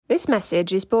This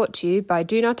message is brought to you by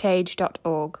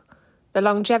DoNotAge.org, the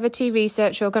longevity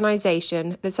research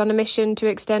organisation that's on a mission to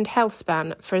extend health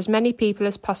span for as many people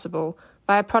as possible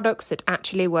via products that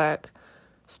actually work.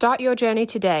 Start your journey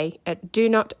today at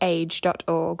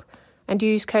DoNotAge.org and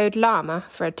use code LLAMA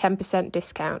for a 10%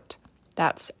 discount.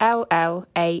 That's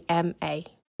LLAMA.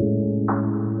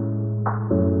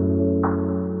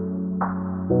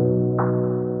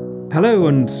 Hello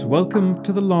and welcome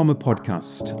to the LLAMA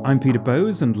podcast. I'm Peter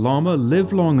Bowes, and LLAMA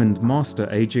Live Long and Master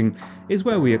Aging is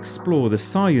where we explore the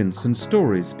science and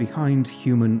stories behind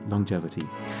human longevity.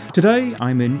 Today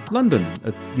I'm in London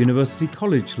at University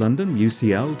College London,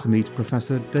 UCL, to meet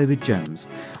Professor David Gems.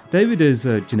 David is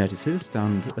a geneticist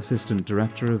and Assistant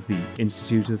Director of the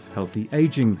Institute of Healthy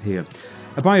Aging here.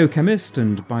 A biochemist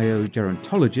and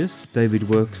biogerontologist, David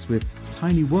works with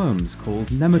tiny worms called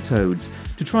nematodes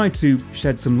to try to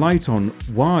shed some light on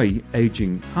why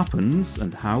aging happens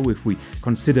and how, if we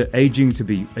consider aging to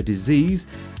be a disease,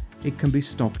 it can be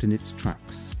stopped in its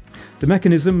tracks. The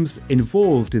mechanisms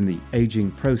involved in the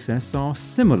aging process are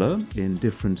similar in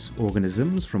different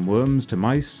organisms, from worms to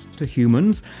mice to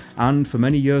humans, and for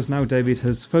many years now David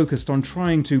has focused on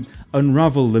trying to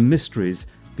unravel the mysteries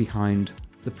behind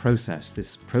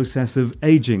this process of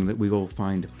aging that we all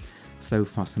find so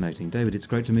fascinating. David, it's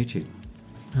great to meet you.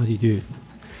 How do you do?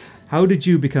 How did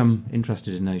you become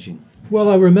interested in aging? Well,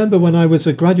 I remember when I was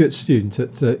a graduate student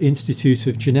at the Institute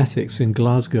of Genetics in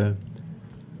Glasgow,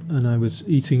 and I was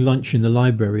eating lunch in the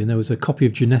library, and there was a copy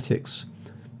of Genetics,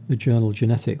 the journal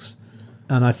Genetics,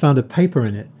 and I found a paper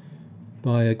in it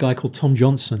by a guy called Tom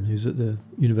Johnson, who's at the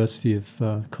University of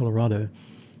Colorado,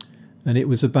 and it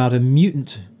was about a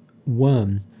mutant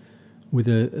worm with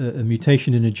a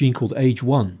mutation in a gene called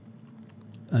AGE1,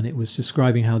 and it was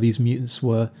describing how these mutants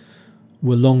were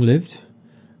long-lived,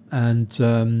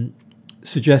 and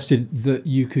suggested that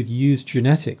you could use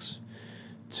genetics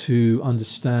to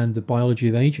understand the biology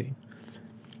of aging.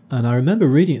 And I remember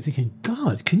reading it thinking,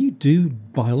 God, can you do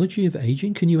biology of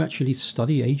aging? Can you actually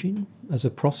study aging as a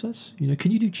process?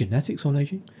 Can you do genetics on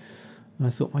aging? And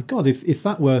I thought, my God, if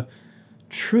that were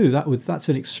true, that's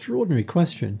an extraordinary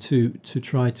question to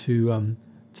try to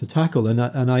tackle,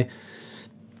 and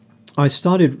I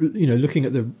started looking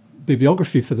at the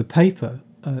bibliography for the paper.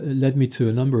 It led me to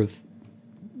a number of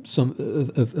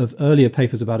earlier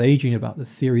papers about aging, about the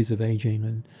theories of aging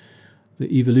and the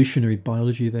evolutionary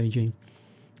biology of aging.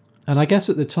 And I guess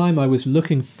at the time I was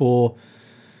looking for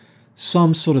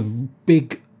some sort of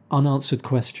big unanswered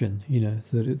question,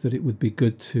 that it would be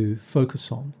good to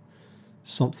focus on.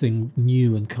 Something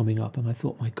new and coming up, and I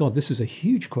thought, my God, this is a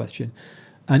huge question.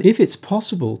 And if it's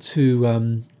possible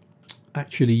to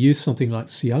actually use something like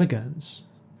C. elegans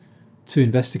to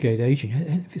investigate aging,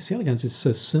 and C. elegans is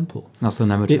so simple. That's the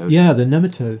nematode. The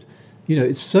nematode.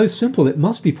 It's so simple, it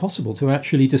must be possible to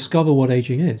actually discover what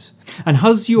aging is. And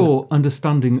has your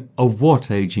understanding of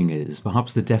what aging is,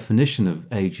 perhaps the definition of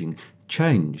aging,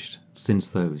 changed since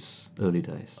those early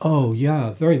days? Oh,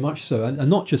 yeah, very much so. And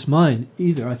not just mine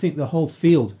either. I think the whole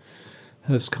field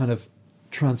has kind of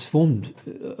transformed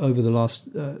over the last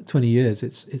 20 years.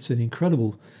 It's an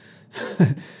incredible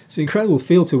it's an incredible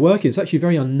field to work in. It's actually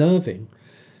very unnerving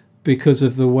because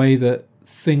of the way that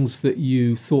things that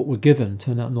you thought were given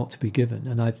turn out not to be given.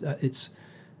 And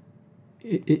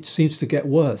it seems to get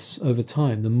worse over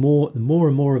time. The more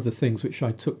and more of the things which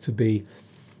I took to be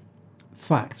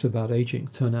facts about aging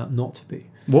turn out not to be.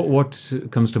 What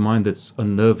comes to mind that's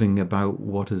unnerving about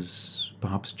what has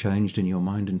perhaps changed in your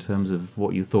mind in terms of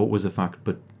what you thought was a fact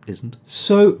but isn't?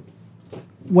 So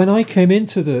when I came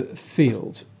into the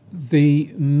field,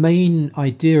 the main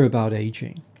idea about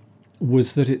aging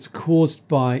was that it's caused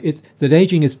by that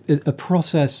aging is a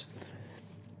process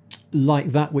like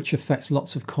that which affects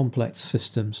lots of complex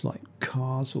systems like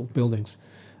cars or buildings,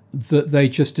 that they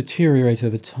just deteriorate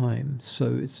over time.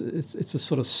 So it's a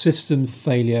sort of system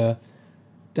failure,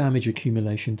 damage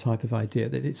accumulation type of idea,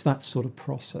 that it's that sort of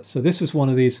process. So this is one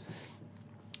of these,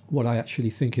 what I actually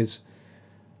think is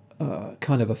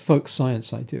kind of a folk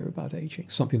science idea about aging,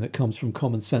 something that comes from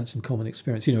common sense and common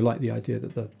experience, like the idea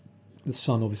that the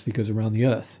sun obviously goes around the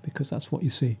earth because that's what you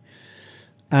see.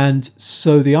 And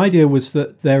so the idea was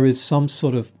that there is some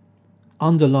sort of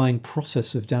underlying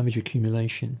process of damage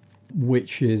accumulation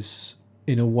which is,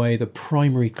 in a way, the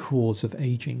primary cause of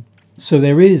aging. So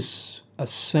there is a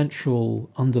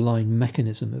central underlying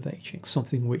mechanism of aging,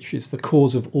 something which is the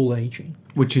cause of all aging.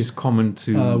 Which is common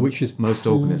to most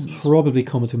organisms. Probably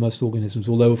common to most organisms,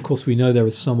 although, of course, we know there are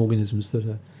some organisms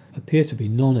that appear to be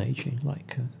non-aging,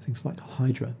 like things like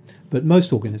Hydra, but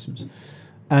most organisms.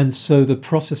 And so the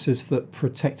processes that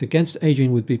protect against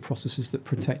aging would be processes that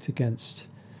protect against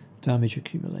damage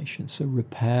accumulation. So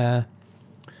repair,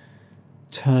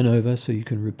 turnover, so you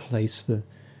can replace the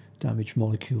damaged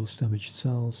molecules, damaged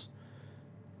cells,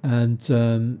 and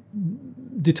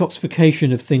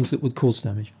detoxification of things that would cause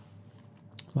damage,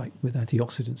 like with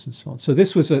antioxidants and so on. So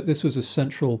this was a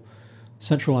central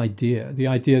idea, the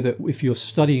idea that if you're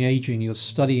studying aging, you're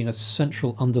studying a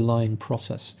central underlying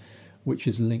process which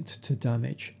is linked to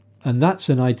damage. And that's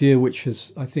an idea which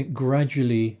has, I think,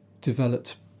 gradually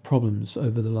developed problems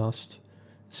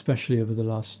especially over the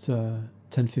last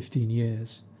 10, 15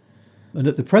 years. And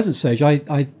at the present stage,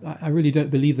 I really don't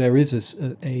believe there is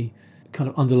a kind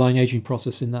of underlying aging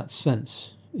process in that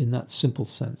sense, in that simple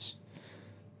sense.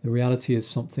 The reality is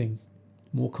something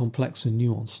more complex and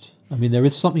nuanced. I mean, there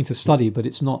is something to study, but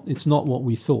it's not what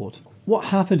we thought. What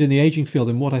happened in the aging field,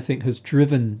 and what I think has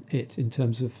driven it in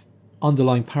terms of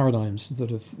underlying paradigms that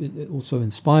have also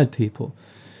inspired people,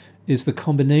 is the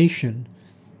combination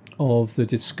of the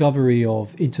discovery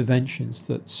of interventions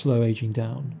that slow aging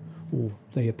down, or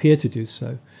they appear to do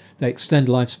so. They extend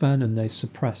lifespan and they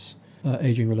suppress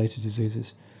aging-related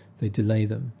diseases. They delay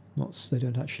them, they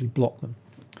don't actually block them.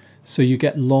 So you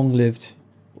get long-lived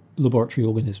laboratory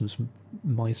organisms,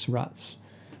 mice, rats,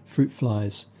 fruit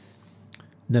flies,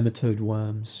 nematode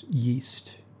worms,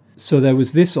 yeast. So there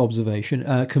was this observation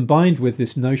combined with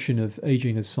this notion of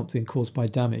aging as something caused by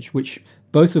damage,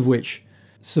 both of which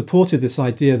supported this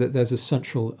idea that there's a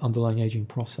central underlying aging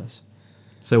process.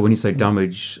 So when you say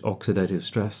damage, oxidative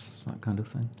stress, that kind of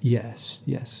thing? Yes.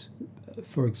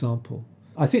 For example,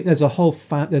 I think there's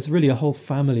really a whole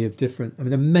family of different. I mean,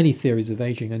 there are many theories of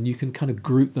aging, and you can kind of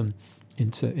group them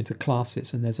into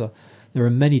classes. And there are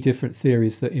many different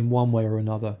theories that, in one way or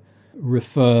another,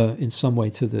 refer in some way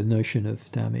to the notion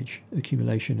of damage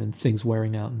accumulation and things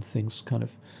wearing out and things kind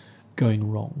of going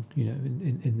wrong,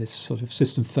 in this sort of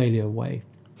system failure way.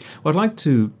 Well, I'd like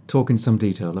to talk in some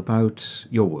detail about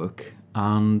your work,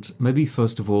 and maybe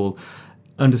first of all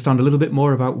understand a little bit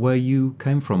more about where you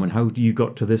came from and how you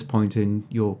got to this point in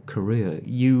your career.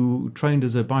 You trained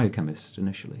as a biochemist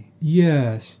initially.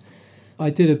 Yes. I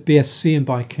did a BSc in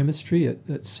biochemistry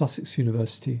at Sussex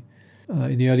University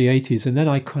in the early 80s, and then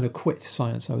I kind of quit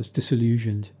science. I was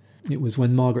disillusioned. It was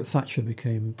when Margaret Thatcher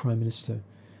became Prime Minister.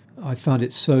 I found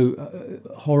it so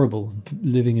horrible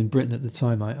living in Britain at the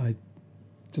time. I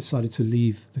decided to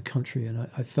leave the country, and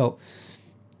I felt,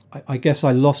 I guess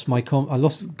I lost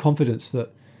confidence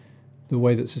that the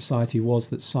way that society was,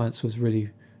 that science was really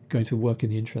going to work in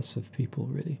the interests of people,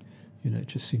 really. It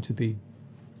just seemed to be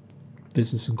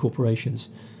business and corporations.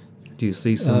 Do you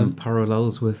see some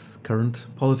parallels with current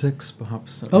politics,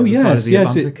 perhaps?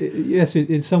 Yes.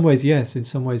 In some ways, yes. In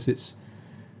some ways,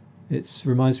 it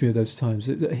reminds me of those times.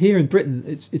 Here in Britain,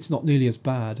 it's not nearly as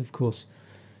bad, of course,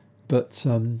 but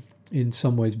in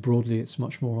some ways, broadly, it's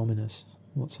much more ominous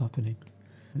what's happening.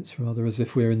 It's rather as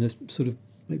if we're in this sort of,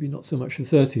 maybe not so much the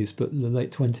 30s, but the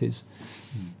late 20s.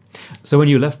 So when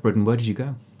you left Britain, where did you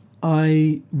go?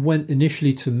 I went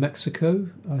initially to Mexico.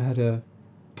 I had a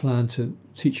plan to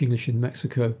teach English in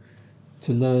Mexico,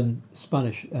 to learn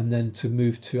Spanish, and then to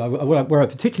move to... Where I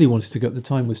particularly wanted to go at the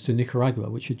time was to Nicaragua,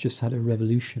 which had just had a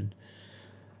revolution.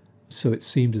 So it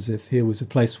seemed as if here was a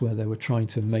place where they were trying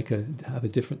to have a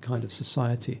different kind of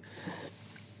society.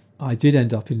 I did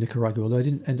end up in Nicaragua, although I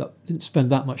didn't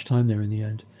spend that much time there in the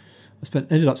end. I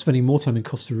ended up spending more time in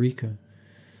Costa Rica,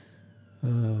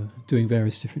 doing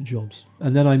various different jobs.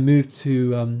 And then I moved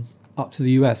up to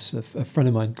the US. A friend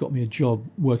of mine got me a job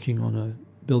working on a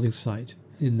building site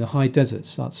in the high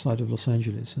deserts outside of Los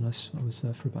Angeles, and I was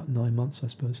there for about 9 months, I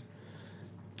suppose.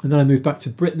 And then I moved back to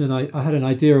Britain, and I had an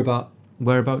idea about...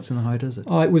 Whereabouts in the high desert?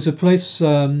 It was a place...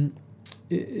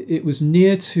 it was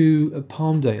near to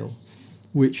Palmdale,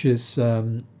 which is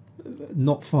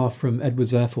not far from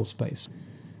Edwards Air Force Base.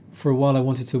 For a while I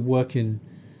wanted to work in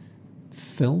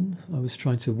film. I was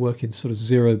trying to work in sort of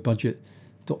zero-budget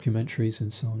documentaries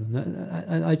and so on.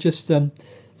 And I just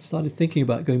started thinking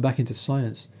about going back into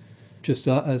science, just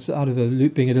as out of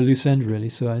being at a loose end, really.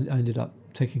 So I ended up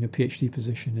taking a PhD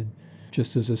position, and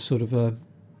just as a sort of a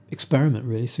experiment,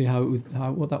 really, see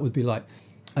what that would be like.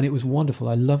 And it was wonderful.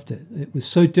 I loved it. It was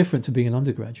so different to being an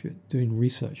undergraduate doing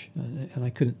research, and I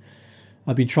couldn't.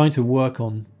 I'd been trying to work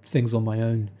on things on my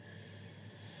own,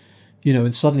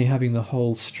 and suddenly having the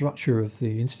whole structure of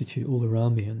the institute all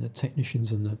around me, and the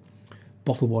technicians and the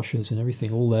bottle washers and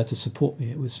everything all there to support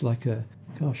me. It was like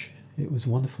it was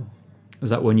wonderful. Is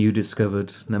that when you discovered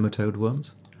nematode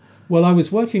worms? Well, I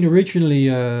was working originally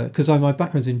because my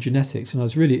background's in genetics, and I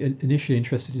was really initially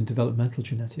interested in developmental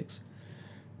genetics.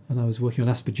 And I was working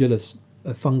on Aspergillus,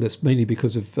 a fungus, mainly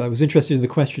because I was interested in the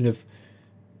question of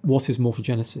what is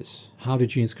morphogenesis? How do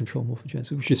genes control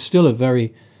morphogenesis? Which is still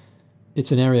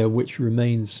it's an area which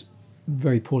remains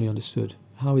very poorly understood.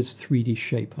 How is 3D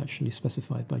shape actually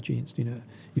specified by genes?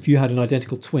 If you had an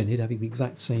identical twin, he'd have the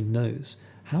exact same nose.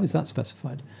 How is that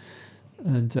specified?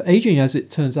 And aging, as it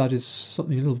turns out, is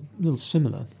something a little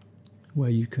similar, where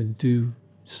you can do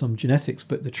some genetics,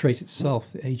 but the trait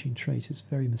itself, the aging trait, is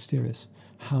very mysterious,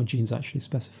 how genes actually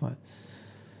specify it.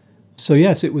 So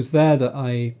yes, it was there that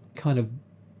I kind of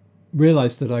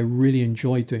realized that I really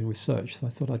enjoyed doing research, so I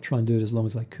thought I'd try and do it as long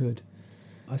as I could.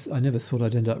 I never thought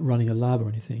I'd end up running a lab or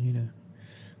anything,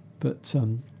 but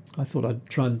I thought I'd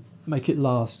try and make it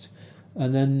last.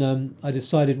 And then I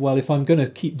decided, well, if I'm going to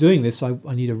keep doing this, I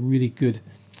need a really good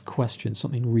question,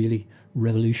 something really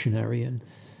revolutionary, and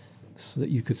so that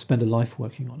you could spend a life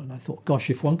working on. And I thought, gosh,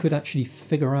 if one could actually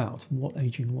figure out what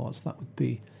aging was, that would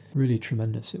be really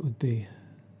tremendous. It would be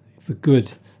the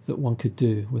good that one could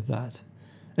do with that.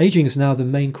 Aging is now the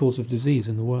main cause of disease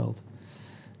in the world,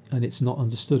 and it's not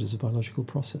understood as a biological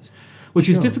process. Which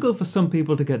is difficult for some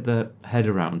people to get their head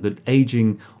around, that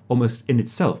aging almost in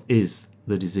itself is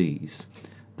the disease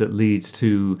that leads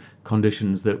to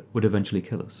conditions that would eventually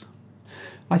kill us.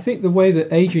 I think the way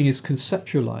that aging is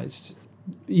conceptualized,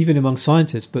 even among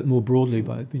scientists, but more broadly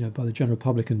by the general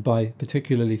public and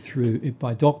particularly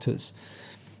by doctors,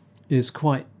 is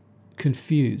quite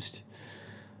confused.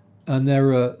 And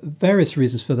there are various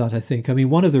reasons for that, I think. I mean,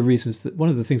 one of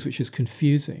the things which is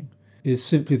confusing is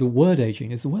simply the word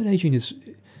aging. The word aging is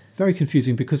very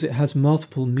confusing because it has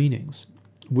multiple meanings,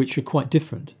 which are quite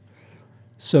different.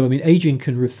 So, I mean, aging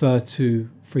can refer to,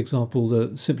 for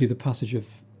example, simply the passage of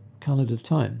calendar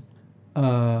time.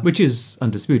 Which is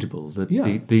undisputable, that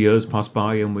the years pass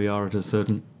by and we are at a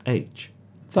certain age.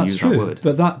 That's true,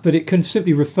 but it can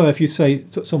simply refer, if you say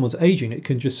someone's aging, it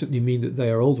can just simply mean that they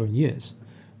are older in years,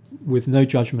 with no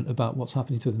judgment about what's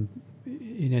happening to them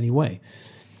in any way.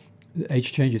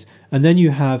 Age changes. And then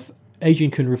you have,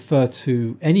 aging can refer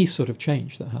to any sort of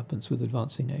change that happens with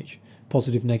advancing age,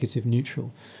 positive, negative,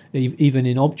 neutral, even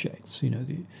in objects.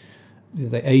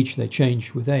 They age, they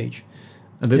change with age.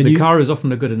 And the car is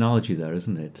often a good analogy there,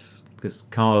 isn't it? Because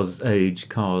cars age,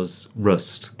 cars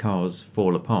rust, cars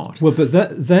fall apart. Well, but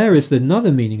there is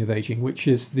another meaning of aging, which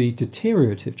is the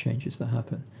deteriorative changes that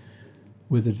happen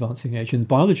with advancing age. And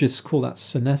biologists call that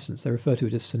senescence. They refer to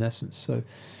it as senescence. So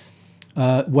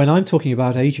when I'm talking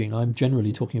about aging, I'm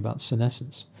generally talking about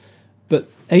senescence.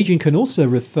 But aging can also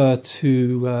refer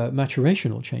to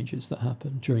maturational changes that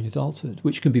happen during adulthood,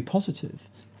 which can be positive.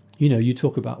 You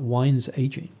talk about wines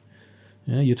aging.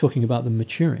 You're talking about them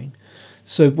maturing.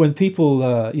 So when people,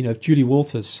 if Julie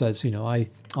Walters says,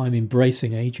 I'm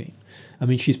embracing aging, I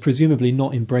mean, she's presumably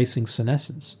not embracing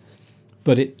senescence,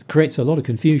 but it creates a lot of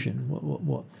confusion,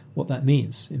 what that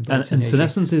means. And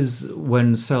senescence is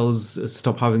when cells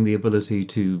stop having the ability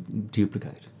to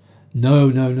duplicate.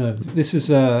 No. This is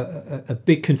a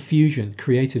big confusion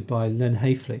created by Len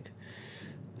Hayflick.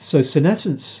 So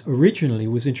senescence originally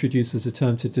was introduced as a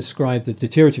term to describe the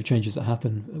deteriorative changes that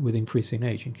happen with increasing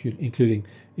age, including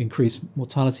increased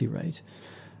mortality rate.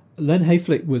 Len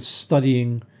Hayflick was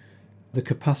studying the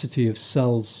capacity of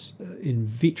cells in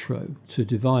vitro to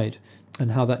divide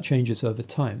and how that changes over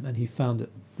time. And he found that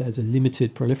there's a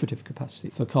limited proliferative capacity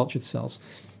for cultured cells.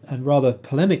 And rather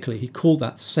polemically, he called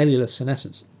that cellular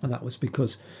senescence. And that was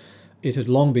because it had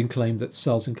long been claimed that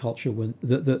cells in culture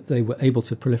that they were able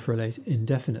to proliferate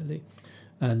indefinitely,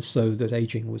 and so that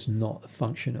aging was not a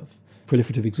function of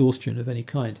proliferative exhaustion of any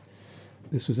kind.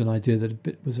 This was an idea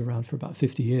that was around for about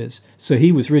 50 years. So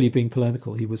he was really being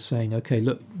polemical. He was saying, okay,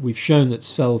 look, we've shown that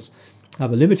cells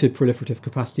have a limited proliferative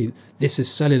capacity. This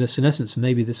is cellular senescence.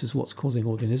 Maybe this is what's causing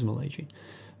organismal aging.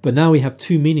 But now we have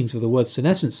two meanings of the word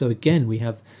senescence. So again, we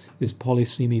have this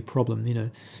polysemy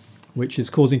problem, which is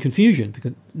causing confusion,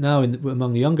 because now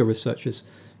among the younger researchers,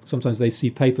 sometimes they see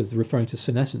papers referring to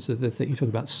senescence, so they think you're talking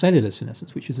about cellular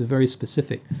senescence, which is a very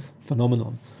specific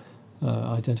phenomenon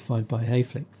identified by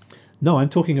Hayflick. No, I'm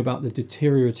talking about the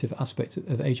deteriorative aspect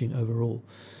of aging overall.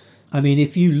 I mean,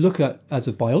 if you look at, as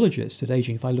a biologist, at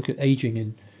aging, if I look at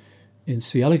aging in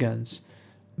C. elegans,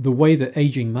 the way that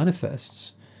aging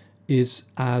manifests is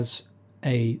as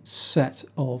a set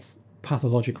of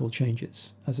pathological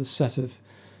changes, as a set of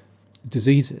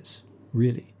diseases,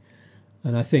 really.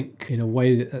 And I think, in a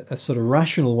way, a sort of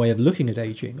rational way of looking at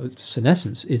aging,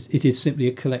 senescence, is simply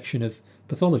a collection of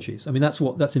pathologies. I mean,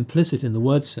 that's implicit in the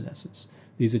word senescence.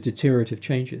 These are deteriorative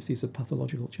changes. These are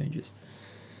pathological changes.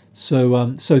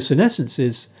 So senescence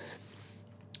is,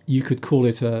 you could call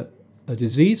it a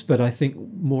disease, but I think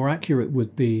more accurate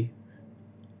would be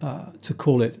to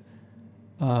call it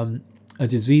a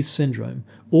disease syndrome,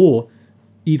 or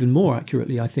even more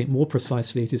accurately, I think more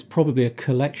precisely, it is probably a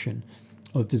collection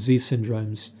of disease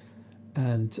syndromes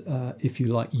and, if you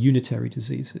like, unitary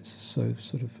diseases, so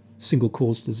sort of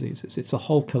single-cause diseases. It's a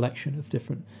whole collection of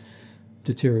different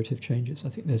deteriorative changes. I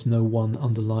think there's no one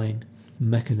underlying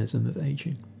mechanism of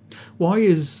aging. Why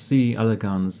is C.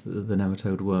 elegans, the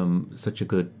nematode worm, such a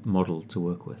good model to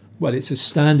work with? Well, it's a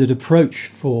standard approach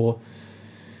for,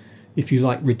 if you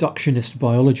like, reductionist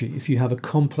biology. If you have a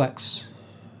complex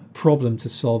problem to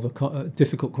solve, a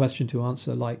difficult question to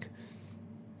answer, like,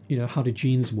 how do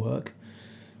genes work?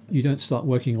 You don't start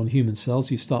working on human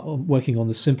cells. You start working on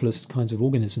the simplest kinds of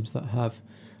organisms that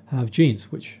have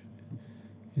genes, which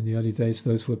in the early days,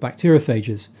 those were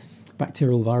bacteriophages,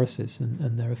 bacterial viruses,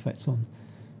 and their effects on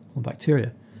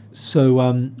bacteria.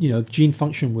 So, gene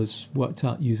function was worked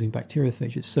out using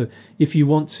bacteriophages. So if you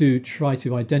want to try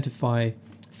to identify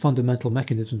fundamental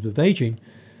mechanisms of aging,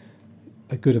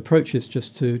 a good approach is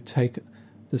just to take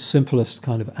the simplest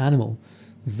kind of animal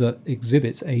that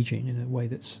exhibits aging in a way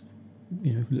that's,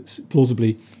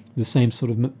 plausibly the same sort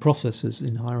of processes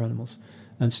in higher animals,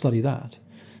 and study that.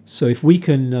 So if we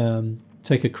can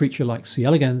take a creature like C.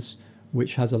 elegans,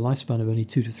 which has a lifespan of only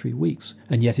 2 to 3 weeks,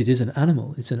 and yet it is an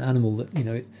animal. It's an animal that,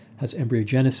 it has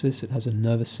embryogenesis, it has a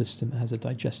nervous system, it has a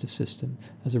digestive system,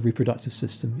 it has a reproductive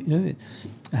system, it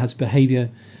has behavior,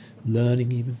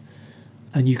 learning even.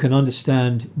 And you can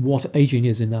understand what aging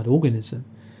is in that organism.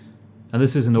 And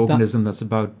this is an organism that's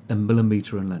about 1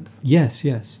 millimetre in length. Yes.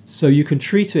 So you can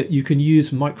treat it, you can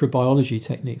use microbiology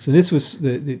techniques. And this was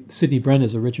the Sidney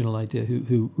Brenner's original idea,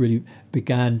 who really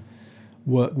began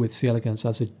work with C. elegans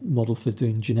as a model for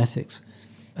doing genetics.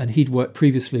 And he'd worked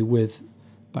previously with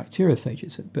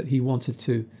bacteriophages, but he wanted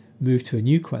to move to a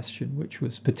new question, which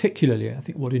was particularly, I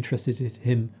think, what interested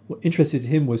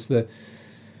him was the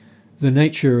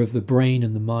nature of the brain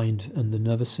and the mind and the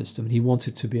nervous system. And he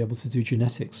wanted to be able to do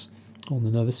genetics on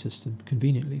the nervous system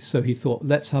conveniently. So he thought,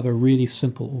 let's have a really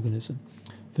simple organism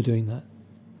for doing that.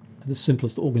 The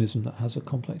simplest organism that has a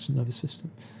complex nervous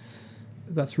system.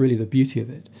 That's really the beauty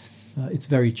of it. It's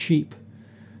very cheap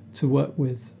to work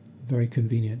with, very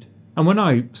convenient. And when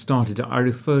I started, I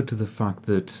referred to the fact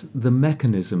that the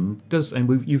mechanism does,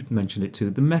 and you've mentioned it too,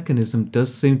 the mechanism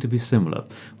does seem to be similar,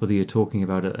 whether you're talking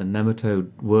about a nematode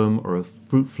worm or a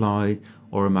fruit fly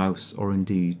or a mouse or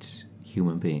indeed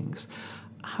human beings.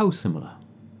 How similar?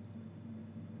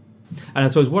 And I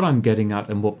suppose what I'm getting at,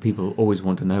 and what people always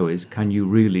want to know, is can you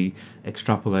really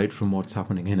extrapolate from what's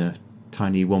happening in a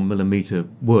tiny 1 millimetre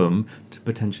worm to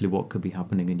potentially what could be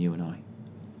happening in you and I?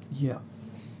 Yeah.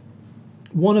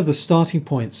 One of the starting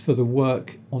points for the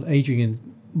work on aging in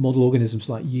model organisms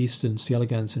like yeast and C.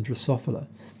 elegans and Drosophila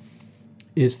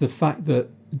is the fact that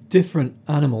different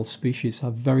animal species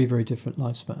have very, very different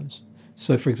lifespans.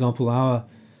 So, for example, our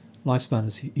lifespan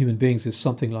as human beings is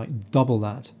something like double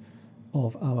that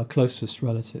of our closest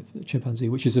relative, the chimpanzee,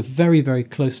 which is a very, very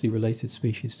closely related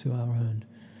species to our own.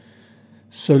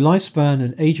 So lifespan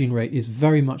and aging rate is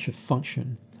very much a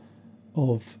function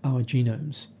of our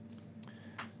genomes.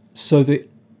 So the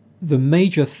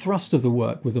major thrust of the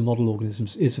work with the model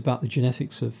organisms is about the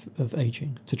genetics of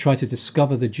aging, to try to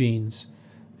discover the genes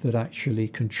that actually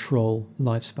control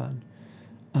lifespan,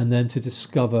 and then to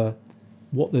discover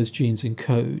what those genes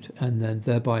encode, and then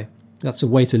thereby that's a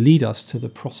way to lead us to the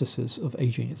processes of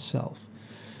aging itself.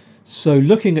 So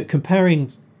looking at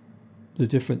comparing the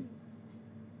different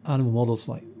animal models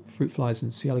like fruit flies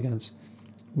and C. elegans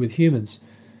with humans,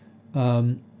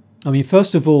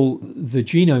 first of all, the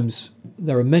genomes,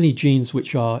 there are many genes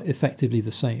which are effectively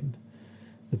the same.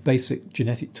 The basic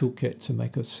genetic toolkit to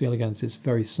make a C. elegans is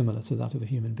very similar to that of a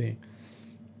human being.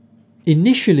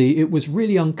 Initially, it was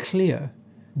really unclear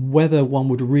whether one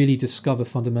would really discover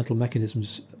fundamental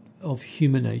mechanisms of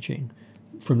human aging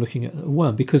from looking at a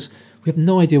worm, because we have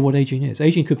no idea what aging is.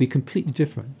 Aging could be completely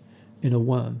different in a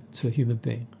worm to a human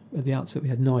being. At the outset, we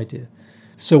had no idea.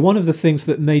 So one of the things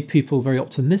that made people very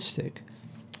optimistic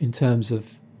in terms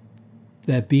of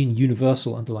there being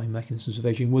universal underlying mechanisms of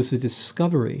aging was the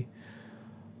discovery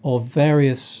of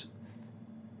various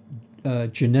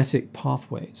genetic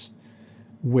pathways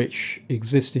which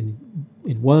exist in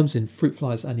worms, in fruit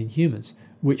flies, and in humans,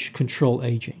 which control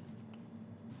aging.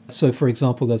 So, for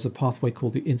example, there's a pathway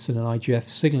called the insulin IGF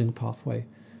signaling pathway,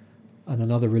 and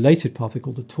another related pathway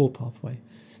called the TOR pathway,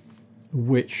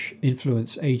 which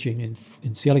influence aging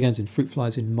in C. elegans, in fruit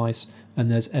flies, in mice,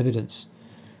 and there's evidence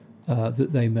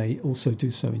that they may also do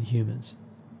so in humans.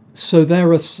 So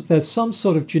there's some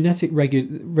sort of genetic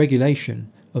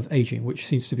regulation of aging, which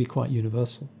seems to be quite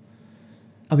universal.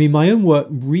 My own work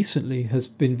recently has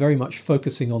been very much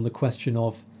focusing on the question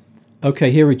of,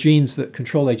 okay, here are genes that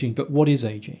control aging, but what is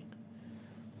aging?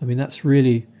 I mean, that's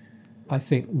really, I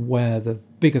think, where the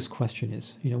biggest question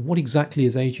is. What exactly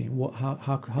is aging?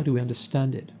 How do we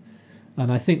understand it?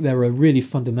 And I think there are really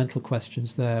fundamental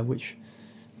questions there which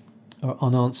are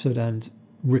unanswered and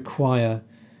require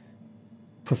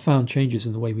profound changes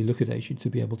in the way we look at aging to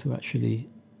be able to actually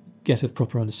get a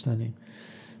proper understanding.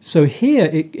 So here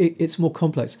it's more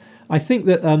complex. I think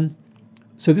that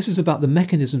so this is about the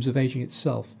mechanisms of aging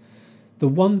itself.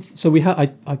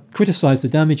 I criticized the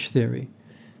damage theory.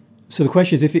 So the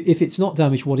question is, if it's not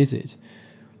damage, what is it?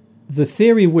 The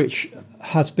theory which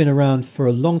has been around for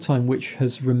a long time, which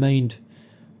has remained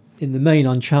in the main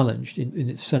unchallenged in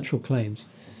its central claims,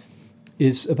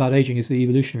 is about aging, is the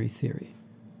evolutionary theory.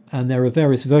 And there are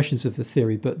various versions of the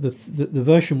theory, but the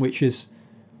version which is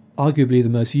arguably the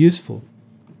most useful,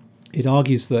 it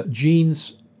argues that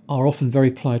genes are often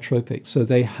very pleiotropic, so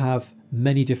they have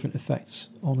many different effects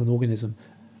on an organism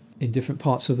in different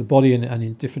parts of the body and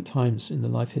in different times in the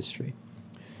life history.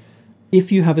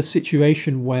 If you have a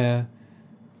situation where,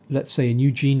 let's say, a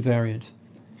new gene variant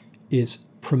is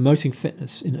promoting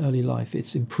fitness in early life,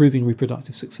 it's improving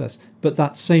reproductive success, but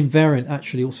that same variant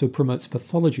actually also promotes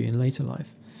pathology in later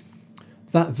life,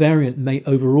 that variant may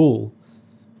overall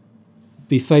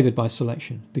be favoured by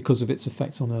selection because of its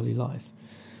effects on early life.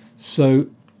 So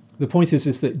the point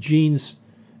is that genes'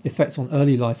 effects on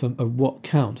early life are what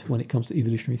count when it comes to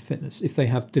evolutionary fitness. If they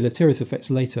have deleterious effects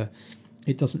later,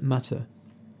 it doesn't matter.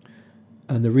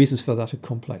 And the reasons for that are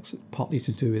complex, partly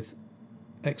to do with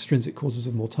extrinsic causes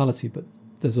of mortality, but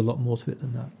there's a lot more to it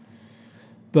than that.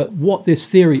 But what this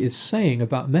theory is saying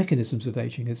about mechanisms of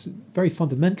aging is very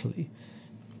fundamentally,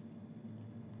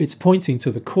 it's pointing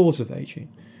to the cause of aging,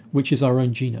 which is our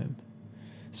own genome.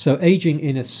 So aging,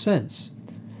 in a sense,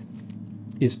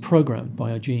 is programmed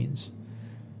by our genes.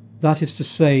 That is to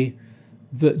say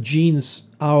that genes,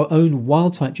 our own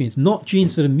wild-type genes, not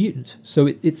genes that are mutant. So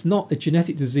it's not a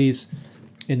genetic disease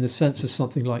in the sense of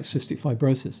something like cystic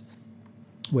fibrosis,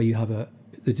 where you have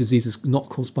the disease is not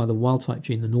caused by the wild-type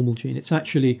gene, the normal gene. It's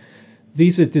actually,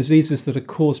 these are diseases that are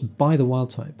caused by the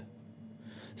wild-type.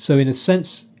 So in a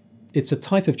sense, it's a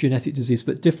type of genetic disease,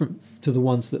 but different to the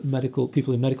ones that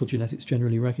people in medical genetics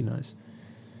generally recognize.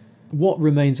 What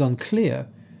remains unclear,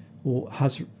 or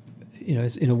has,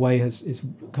 is in a way is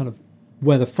kind of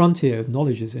where the frontier of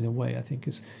knowledge is, in a way, I think,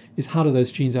 is how do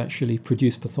those genes actually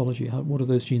produce pathology? What are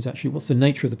those genes actually? What's the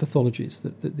nature of the pathologies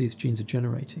that these genes are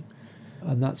generating?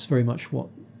 And that's very much what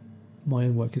my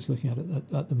own work is looking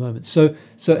at the moment. So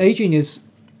aging is,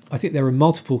 I think there are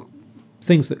multiple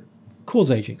things that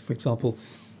cause aging. For example,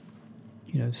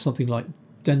 something like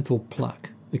dental plaque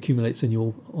accumulates on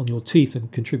your teeth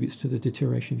and contributes to the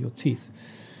deterioration of your teeth.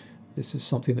 This is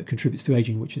something that contributes to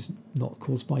aging, which is not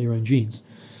caused by your own genes.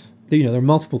 There are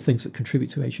multiple things that contribute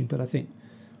to aging, but I think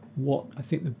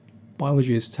the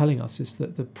biology is telling us is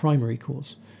that the primary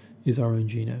cause is our own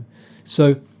genome.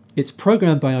 So it's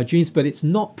programmed by our genes, but it's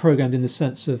not programmed in the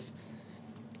sense of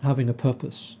having a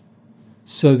purpose.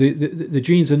 So the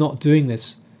genes are not doing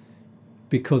this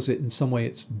because in some way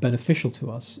it's beneficial to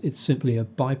us. It's simply a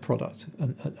byproduct,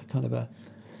 a kind of a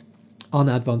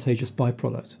unadvantageous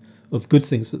byproduct of good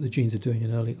things that the genes are doing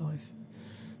in early life.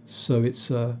 So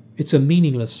it's a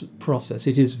meaningless process.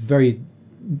 It is very,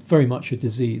 very much a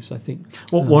disease, I think.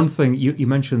 Well, one thing, you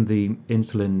mentioned the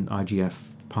insulin IGF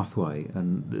pathway,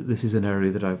 and this is an area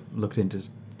that I've looked into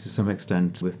to some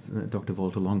extent with Dr.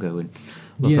 Walter Longo in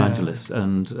Los Angeles,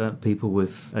 and people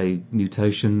with a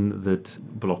mutation that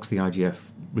blocks the IGF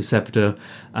receptor,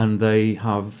 and they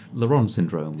have Laron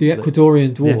syndrome. The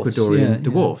Ecuadorian dwarfs. The Ecuadorian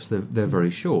dwarfs. They're very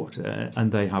short,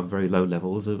 and they have very low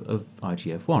levels of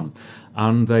IGF-1.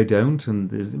 And they don't, and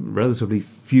there's relatively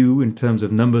few in terms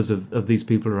of numbers of these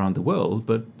people around the world,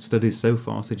 but studies so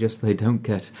far suggest they don't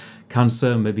get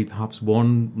cancer. Maybe perhaps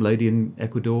one lady in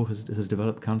Ecuador has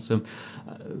developed cancer.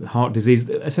 Heart disease,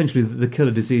 essentially the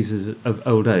killer diseases of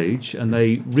old age, and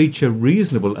they reach a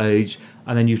reasonable age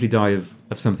and then usually die of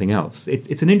something else.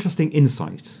 It's an interesting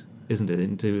insight, isn't it,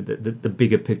 into the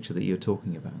bigger picture that you're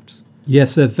talking about.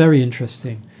 Yes, they're very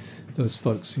interesting, those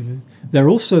folks. They're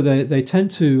also they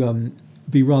tend to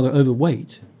be rather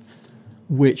overweight,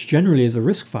 which generally is a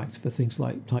risk factor for things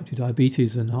like type 2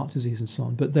 diabetes and heart disease and so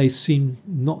on, but they seem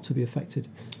not to be affected.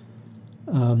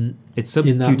 It's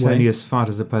subcutaneous fat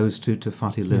as opposed to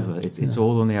fatty liver. It's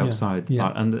all on the outside,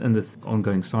 and the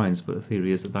ongoing science, but the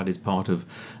theory is that is part of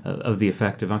the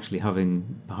effect of actually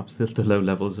having perhaps the low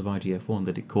levels of IGF-1,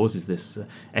 that it causes this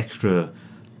extra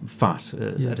fat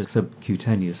at a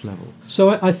subcutaneous level.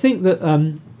 So I think that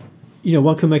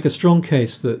one can make a strong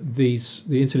case that the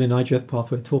insulin IGF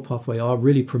pathway, TOR pathway, are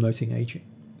really promoting aging.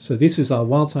 So this is our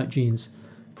wild type genes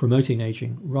promoting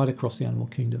aging right across the animal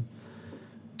kingdom.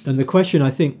 And the question I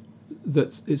think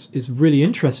that is really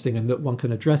interesting and that one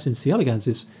can address in C. elegans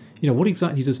is, what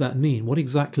exactly does that mean? What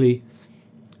exactly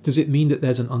does it mean that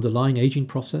there's an underlying aging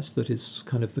process that is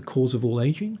kind of the cause of all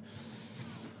aging?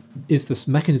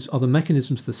 Are the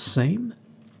mechanisms the same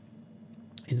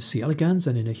in C. elegans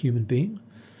and in a human being?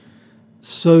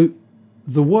 So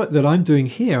the work that I'm doing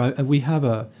here,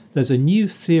 there's a new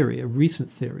theory, a recent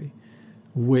theory,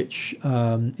 which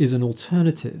is an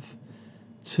alternative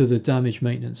to the damage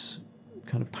maintenance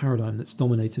kind of paradigm that's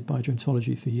dominated by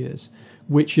gerontology for years,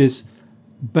 which is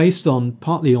based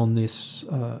partly on this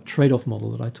trade-off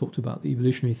model that I talked about, the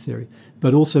evolutionary theory,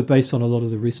 but also based on a lot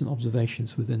of the recent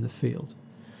observations within the field.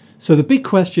 So the big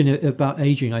question about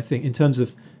aging, I think, in terms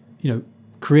of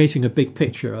creating a big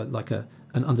picture, like an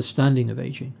understanding of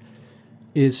aging,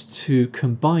 is to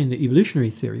combine the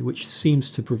evolutionary theory, which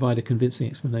seems to provide a convincing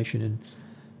explanation in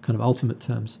kind of ultimate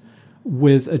terms,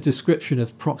 with a description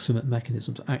of proximate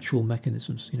mechanisms, actual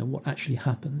mechanisms, what actually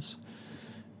happens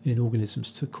in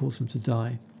organisms to cause them to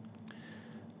die.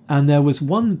 And there was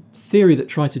one theory that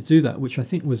tried to do that, which I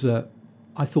think was a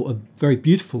very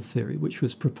beautiful theory, which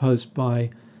was proposed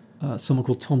by someone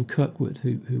called Tom Kirkwood,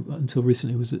 who until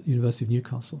recently was at the University of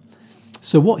Newcastle.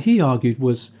 So what he argued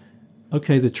was,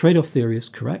 okay, the trade-off theory is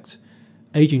correct.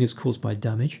 Aging is caused by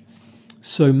damage.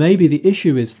 So maybe the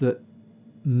issue is that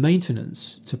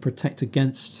maintenance to protect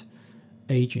against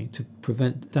aging, to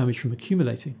prevent damage from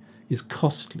accumulating, is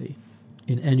costly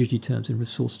in energy terms, in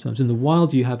resource terms. In the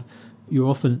wild,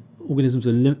 organisms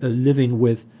are living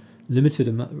with limited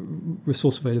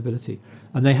resource availability,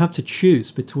 and they have to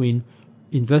choose between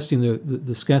investing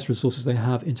the scarce resources they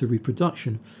have into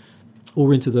reproduction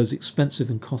or into those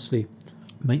expensive and costly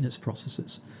maintenance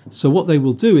processes. So what they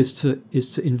will do is to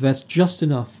invest just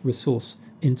enough resource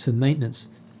into maintenance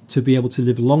to be able to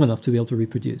live long enough to be able to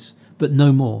reproduce, but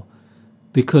no more.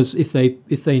 Because if they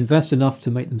invest enough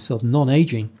to make themselves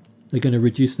non-aging, they're going to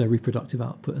reduce their reproductive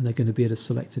output and they're going to be at a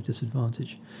selective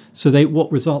disadvantage. So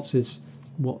what results is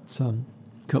what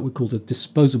Kirkwood called a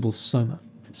disposable soma.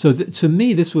 So to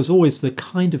me, this was always the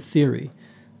kind of theory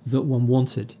that one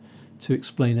wanted to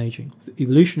explain aging, the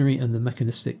evolutionary and the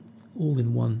mechanistic, all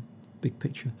in one big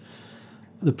picture.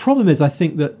 The problem is, I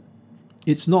think that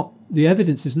the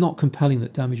evidence is not compelling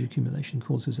that damage accumulation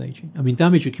causes aging. I mean,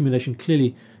 damage accumulation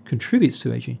clearly contributes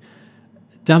to aging.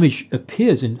 Damage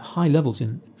appears in high levels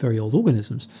in very old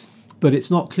organisms, but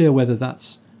it's not clear whether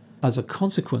that's as a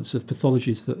consequence of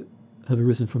pathologies that have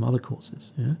arisen from other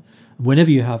causes.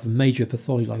 Whenever you have a major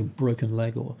pathology like a broken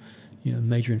leg or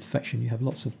major infection, you have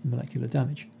lots of molecular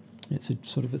damage. It's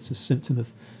a symptom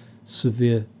of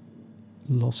severe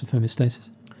loss of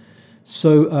homeostasis.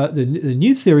 So the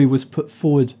new theory was put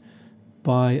forward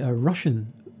by a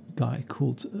Russian guy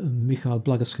called Mikhail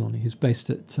Blagoslony, who's based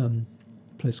at a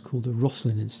place called the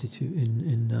Roslin Institute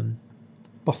in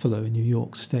Buffalo in New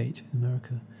York State, in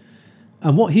America.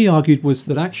 And what he argued was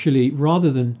that actually,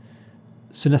 rather than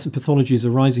senescent pathologies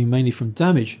arising mainly from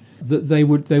damage, that they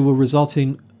were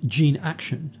resulting gene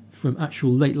action from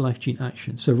actual late life gene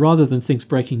action. So rather than things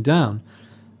breaking down,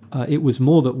 it was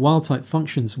more that wild type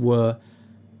functions were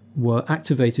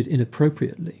activated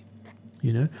inappropriately,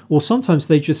 or sometimes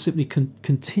they just simply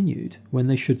continued when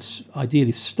they should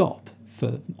ideally stop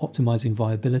for optimizing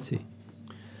viability.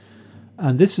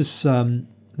 And this is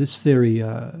this theory,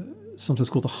 sometimes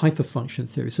called the hyperfunction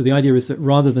theory. So the idea is that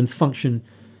rather than function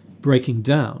breaking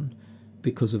down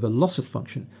because of a loss of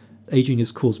function, aging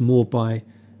is caused more by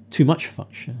too much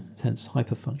function, hence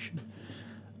hyperfunction.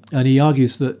 And he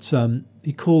argues that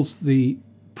he calls the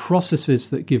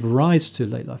processes that give rise to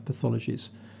late life pathologies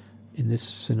in this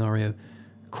scenario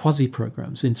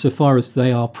quasi-programs, insofar as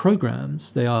they are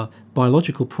programs, they are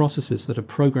biological processes that are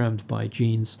programmed by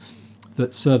genes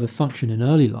that serve a function in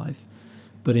early life,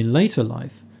 but in later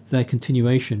life their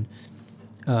continuation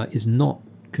is not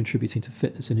contributing to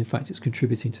fitness, and in fact it's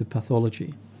contributing to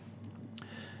pathology.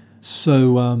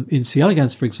 So in C.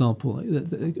 elegans, for example,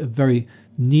 a very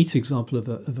neat example of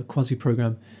a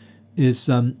quasi-program is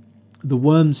the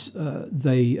worms,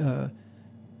 they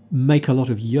make a lot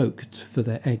of yolk for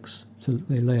their eggs, so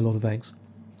they lay a lot of eggs.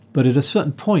 But at a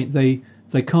certain point, they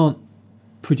can't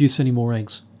produce any more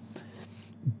eggs.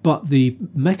 But the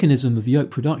mechanism of yolk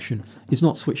production is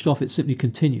not switched off, it simply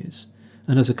continues.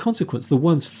 And as a consequence, the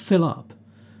worms fill up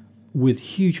with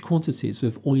huge quantities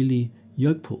of oily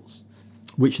yolk pools,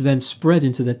 which then spread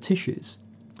into their tissues.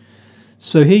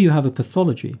 So here you have a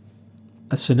pathology,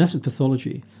 a senescent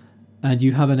pathology, and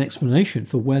you have an explanation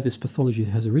for where this pathology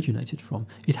has originated from.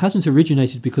 It hasn't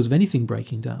originated because of anything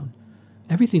breaking down.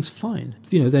 everything's fine.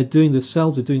 The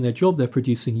cells are doing their job, they're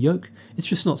producing yolk. It's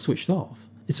just not switched off.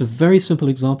 It's a very simple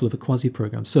example of a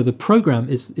quasi-program. So the program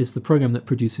is the program that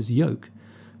produces yolk,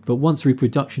 but once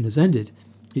reproduction has ended,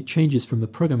 it changes from a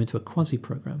program into a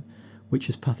quasi-program, which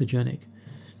is pathogenic.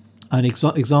 An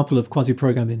example of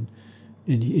quasi-program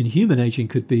in human aging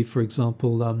could be, for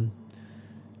example,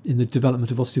 in the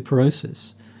development of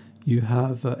osteoporosis. You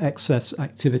have excess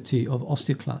activity of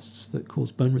osteoclasts that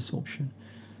cause bone resorption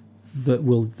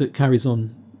that carries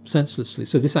on senselessly.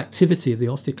 So this activity of the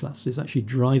osteoclasts is actually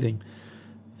driving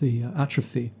the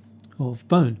atrophy of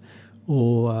bone.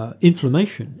 Or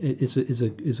inflammation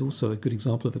is also a good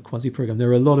example of a quasi-program. There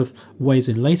are a lot of ways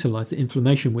in later life that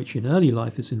inflammation, which in early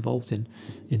life is involved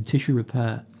in tissue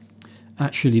repair,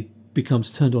 actually becomes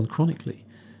turned on chronically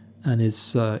and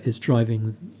is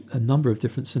driving a number of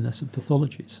different senescent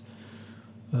pathologies.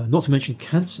 Not to mention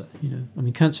cancer.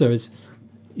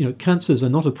 Cancers are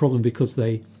not a problem because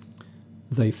they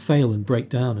fail and break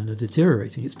down and are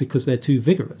deteriorating. It's because they're too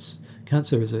vigorous.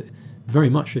 Cancer is very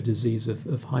much a disease of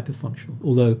hyperfunction,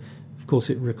 although, of course,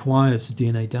 it requires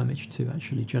DNA damage to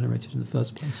actually generate it in the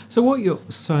first place. So what you're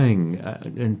saying,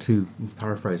 and to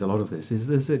paraphrase a lot of this, is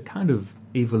there's a kind of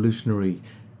evolutionary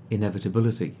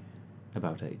inevitability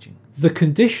about aging. The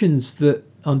conditions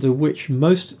under which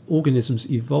most organisms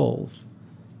evolve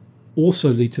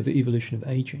also lead to the evolution of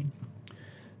aging.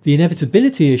 The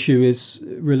inevitability issue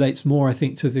relates more, I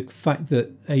think, to the fact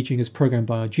that aging is programmed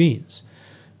by our genes.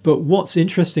 But what's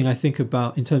interesting, I think,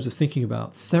 in terms of thinking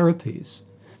about therapies,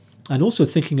 and also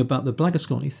thinking about the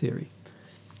Blagoslawny theory,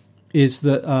 is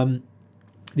that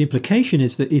the implication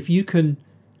is that if you can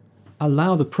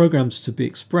allow the programs to be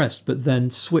expressed, but then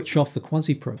switch off the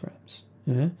quasi-programs,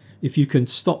 if you can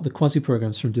stop the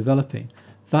quasi-programs from developing,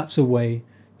 that's a way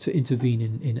to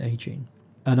intervene in aging.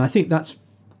 And I think that's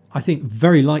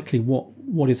very likely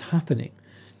what is happening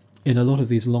in a lot of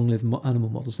these long-lived animal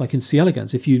models. Like in C.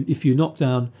 elegans, if you knock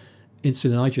down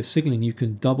insulin IGF signaling, you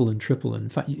can double and triple, and in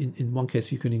fact, in one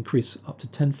case, you can increase up to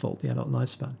tenfold the adult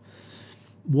lifespan.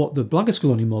 What the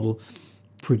Blagoslawny model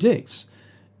predicts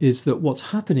is that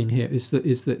what's happening here is that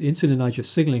insulin IGF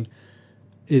signaling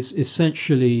is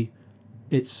essentially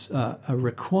a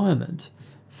requirement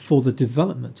for the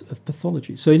development of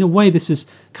pathology. So in a way, this is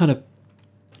kind of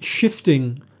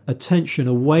shifting attention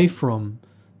away from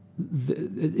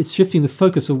it's shifting the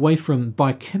focus away from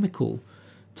biochemical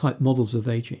type models of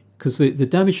aging, because the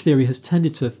damage theory has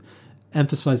tended to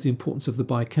emphasize the importance of the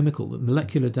biochemical, the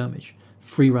molecular damage,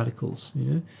 free radicals,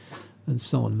 and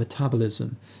so on,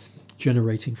 metabolism,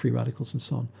 generating free radicals and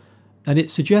so on. And it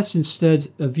suggests instead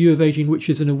a view of aging which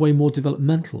is in a way more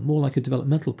developmental, more like a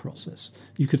developmental process.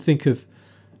 You could think of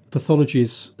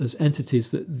pathologies as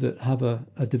entities that have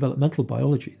a developmental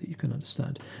biology that you can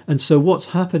understand. And so what's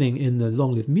happening in the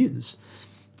long-lived mutants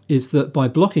is that by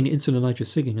blocking insulin IGF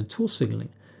signaling and TOR signaling,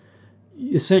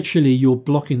 essentially you're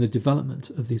blocking the development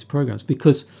of these programs,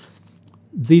 because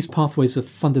these pathways are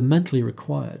fundamentally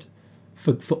required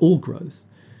for all growth.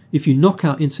 If you knock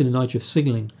out insulin IGF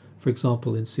signaling, for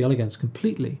example, in C. elegans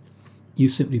completely, you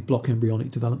simply block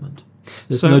embryonic development.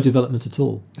 There's no development at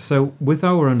all. So with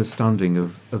our understanding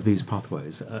of these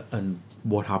pathways and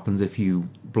what happens if you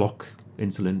block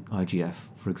insulin IGF,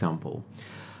 for example,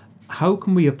 how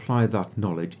can we apply that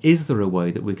knowledge? Is there a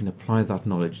way that we can apply that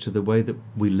knowledge to the way that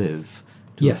we live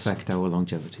to affect our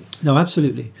longevity? No,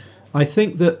 absolutely. I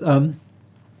think that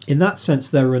in that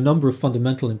sense, there are a number of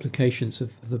fundamental implications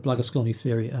of the Blagoslawny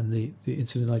theory and the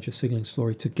insulin IGF signaling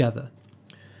story together.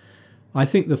 I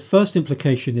think the first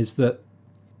implication is that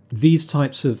these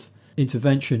types of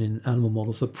intervention in animal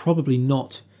models are probably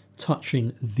not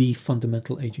touching the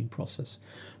fundamental aging process.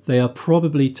 They are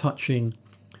probably touching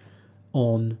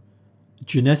on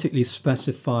genetically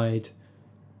specified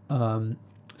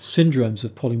syndromes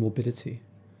of polymorbidity.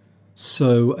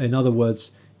 So, in other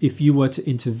words, if you were to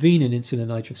intervene in insulin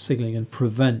IGF signaling and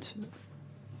prevent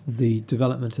the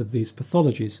development of these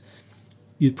pathologies,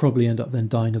 you'd probably end up then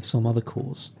dying of some other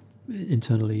cause,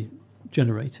 internally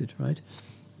generated, right?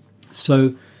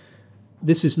 So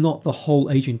this is not the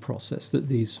whole aging process that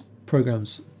these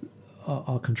programs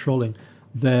are controlling.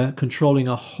 They're controlling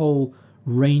a whole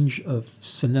range of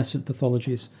senescent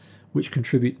pathologies which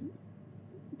contribute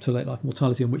to late life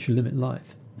mortality and which limit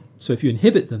life. So if you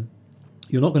inhibit them,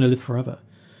 you're not going to live forever.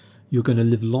 You're going to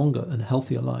live longer and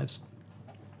healthier lives,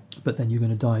 but then you're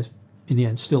going to die in the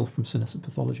end still from senescent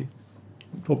pathology,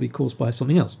 probably caused by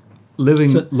something else.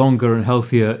 Living longer and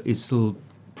healthier is still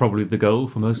probably the goal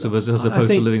for most of us, as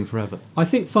opposed to living forever. I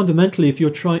think fundamentally, if you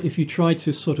try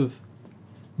to sort of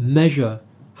measure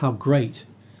how great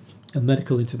a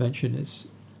medical intervention is,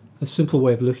 a simple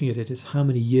way of looking at it is how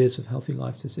many years of healthy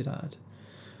life does it add?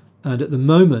 And at the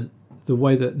moment, the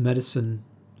way that the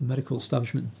medical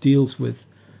establishment deals with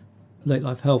late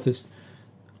life health is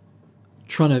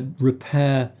trying to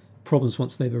repair problems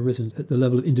once they've arisen at the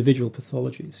level of individual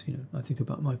pathologies. I think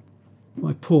about my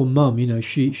poor mum.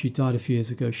 She died a few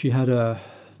years ago. She had a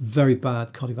very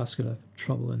bad cardiovascular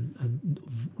trouble and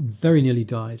very nearly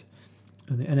died.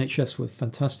 And the NHS were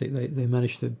fantastic. They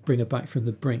managed to bring her back from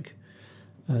the brink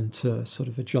and to sort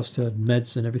of adjust her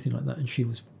meds and everything like that. And she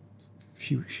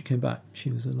came back. She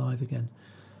was alive again.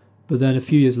 But then a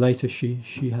few years later,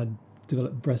 she had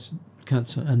developed breast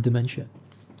cancer and dementia.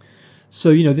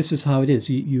 So, this is how it is.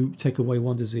 You take away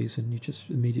one disease and you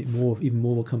just even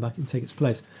more will come back and take its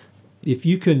place. If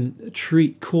you can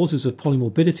treat causes of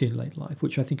polymorbidity in late life,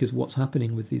 which I think is what's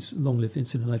happening with these long-lived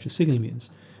insulin-allergic signaling mutants,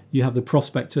 you have the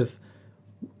prospect of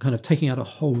kind of taking out a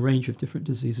whole range of different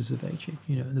diseases of aging.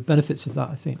 And the benefits of that,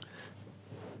 I think,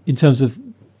 in terms of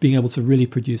being able to really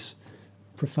produce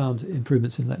profound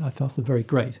improvements in late life health, are very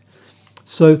great.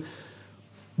 So,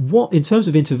 in terms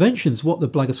of interventions, what the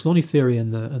Blagaslony theory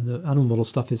and the animal model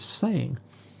stuff is saying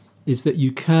is that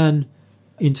you can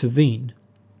intervene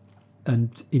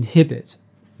and inhibit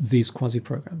these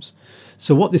quasi-programs.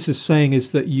 So what this is saying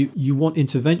is that you want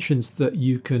interventions that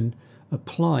you can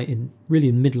apply in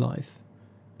midlife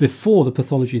before the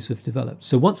pathologies have developed.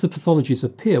 So once the pathologies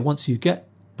appear, once you get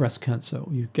breast cancer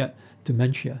or you get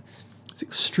dementia, it's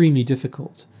extremely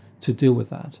difficult to deal with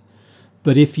that.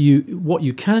 But what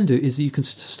you can do is you can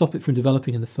stop it from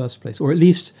developing in the first place, or at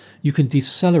least you can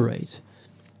decelerate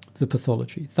the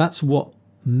pathology. That's what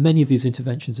many of these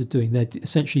interventions are doing. They're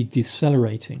essentially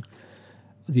decelerating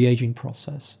the aging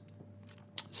process.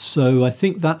 So I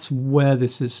think that's what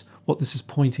this is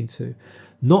pointing to.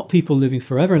 Not people living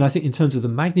forever. And I think in terms of the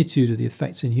magnitude of the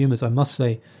effects in humans, I must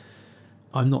say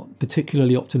I'm not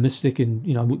particularly optimistic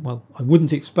I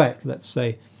wouldn't expect, let's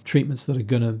say, treatments that are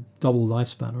going to double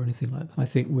lifespan or anything like that. I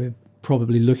think we're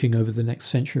probably looking over the next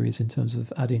centuries in terms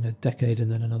of adding a decade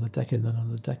and then another decade and then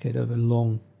another decade over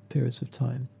long periods of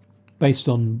time, based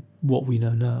on what we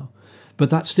know now.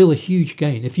 But that's still a huge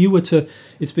gain.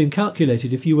 It's been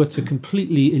calculated, if you were to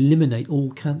completely eliminate all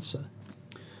cancer,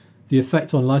 the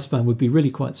effect on lifespan would be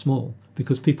really quite small,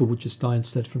 because people would just die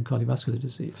instead from cardiovascular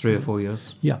disease. 3 or 4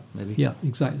 years? Yeah, maybe. Yeah,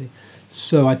 exactly.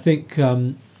 So I think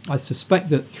I suspect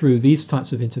that through these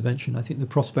types of intervention, I think the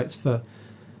prospects for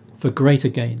greater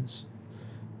gains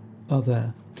are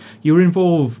there. You were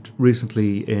involved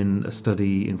recently in a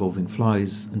study involving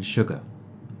flies and sugar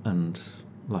and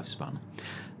lifespan.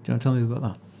 Do you want to tell me about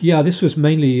that? Yeah, this was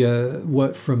mainly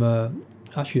work from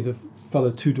actually the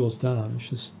fellow 2 doors down,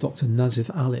 which is Dr.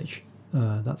 Nazif Alic.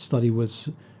 That study was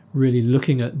really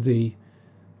looking at the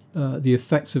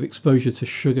effects of exposure to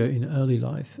sugar in early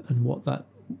life and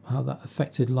how that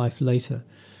affected life later.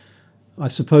 I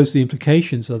suppose the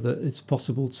implications are that it's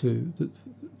possible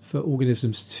for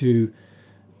organisms to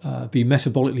be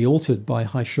metabolically altered by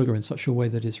high sugar in such a way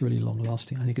that is really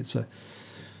long-lasting. I think it's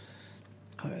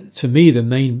to me, the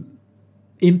main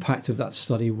impact of that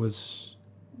study was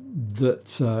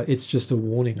that it's just a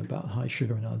warning about high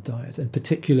sugar in our diet, and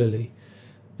particularly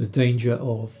the danger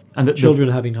of children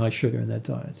having high sugar in their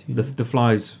diet. The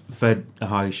flies fed a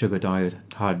high sugar diet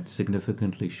had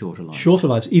significantly shorter lives. Shorter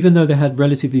lives, even though they had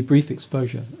relatively brief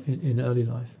exposure in early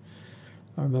life.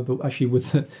 I remember actually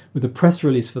with the press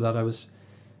release for that, I was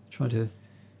trying to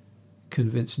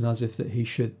convince Nazif that he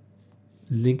should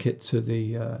link it to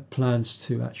the plans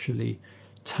to actually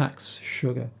tax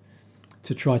sugar,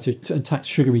 and tax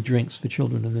sugary drinks for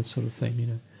children and this sort of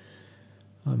thing.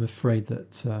 I'm afraid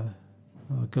that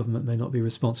our government may not be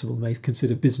responsible, may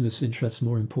consider business interests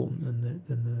more important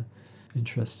than the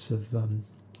interests of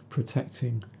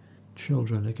protecting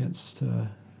children against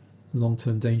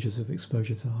long-term dangers of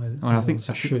exposure to high levels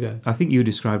of sugar. I think you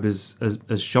described as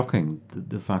shocking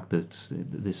the fact that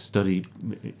this study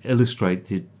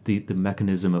illustrated the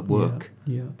mechanism at work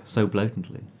so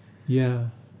blatantly. Yeah,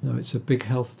 no, it's a big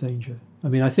health danger. I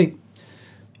mean, I think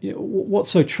what's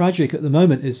so tragic at the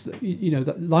moment is that,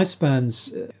 that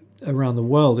lifespans around the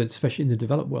world, especially in the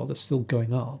developed world, are still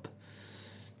going up.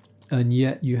 And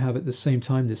yet you have at the same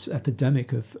time this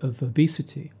epidemic of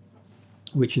obesity,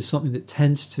 which is something that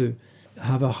tends to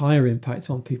have a higher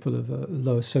impact on people of a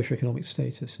lower socioeconomic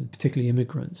status, and particularly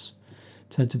immigrants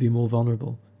tend to be more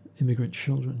vulnerable, immigrant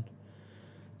children.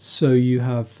 So you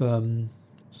have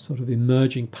sort of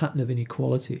emerging pattern of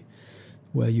inequality,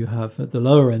 where you have at the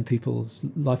lower end people's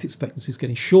life expectancy is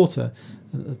getting shorter,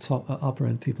 and at the upper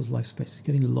end people's life expectancy is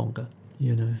getting longer.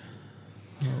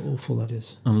 How awful that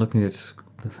is. And looking at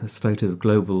the state of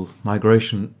global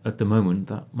migration at the moment,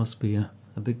 that must be a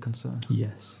big concern?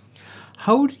 Yes.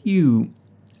 How do you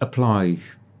apply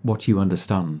what you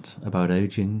understand about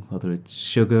aging, whether it's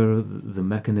sugar, the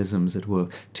mechanisms at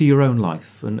work, to your own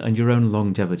life and your own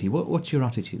longevity? What's your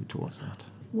attitude towards that?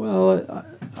 Well,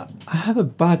 I have a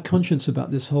bad conscience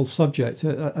about this whole subject.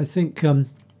 I think, I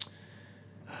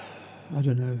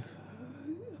don't know,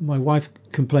 my wife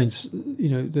complains,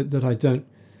 that I don't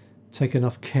take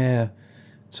enough care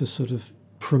to sort of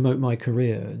promote my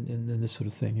career and this sort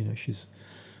of thing. She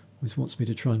always wants me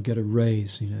to try and get a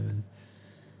raise, and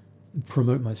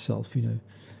promote myself, And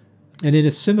in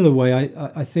a similar way,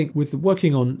 I think with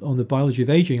working on the biology of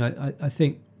aging, I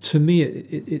think to me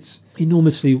it's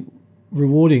enormously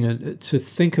rewarding and to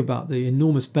think about the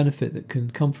enormous benefit that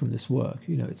can come from this work.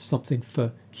 It's something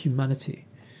for humanity,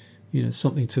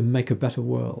 something to make a better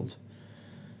world.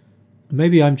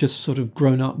 Maybe I'm just sort of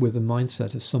grown up with a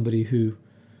mindset of somebody who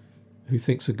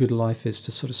thinks a good life is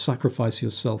to sort of sacrifice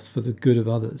yourself for the good of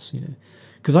others,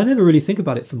 because I never really think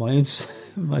about it for my own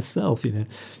myself, and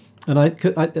I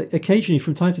occasionally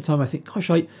from time to time I think, gosh,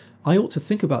 I ought to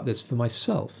think about this for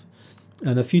myself.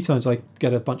 And a few times I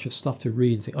get a bunch of stuff to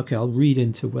read and think, okay, I'll read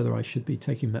into whether I should be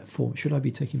taking metformin. Should I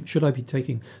be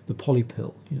taking the poly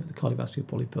pill, the cardiovascular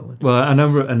poly pill? Well, a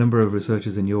number of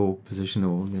researchers in your position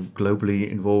or globally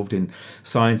involved in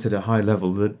science at a high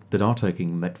level that are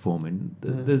taking metformin.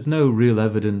 There's no real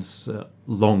evidence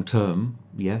long term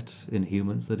yet in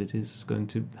humans that it is going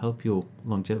to help your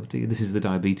longevity. This is the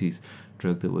diabetes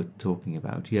drug that we're talking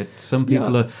about. Yet some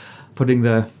people are putting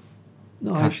their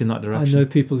cash in that direction. I know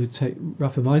people who take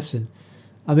rapamycin.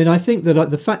 I mean, I think that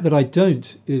the fact that I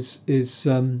don't is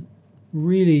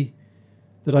really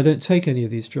that I don't take any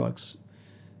of these drugs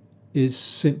is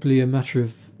simply a matter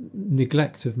of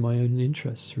neglect of my own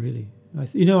interests, really. I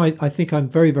think I'm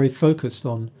very, very focused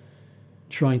on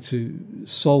trying to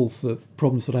solve the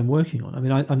problems that I'm working on. I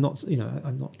mean, I'm not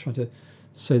trying to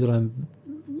say that I'm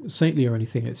saintly or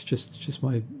anything. It's just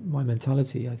my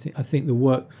mentality. I think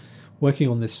the working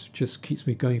on this just keeps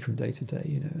me going from day to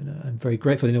day, and I'm very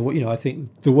grateful. I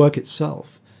think the work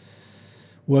itself,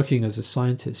 working as a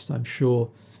scientist, I'm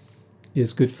sure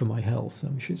is good for my health.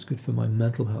 I'm sure it's good for my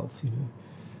mental health,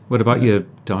 What about your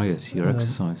diet, your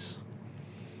exercise?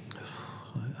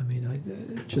 I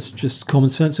mean, just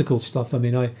commonsensical stuff. I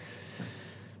mean,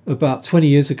 about 20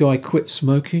 years ago, I quit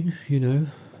smoking,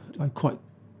 I quite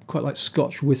like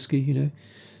Scotch whiskey,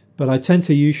 but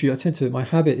my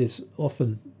habit is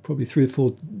often probably 3 or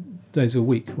 4 days a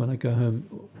week when I go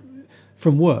home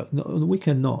from work. On the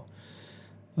weekend, not.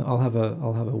 I'll have a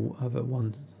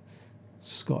one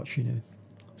Scotch,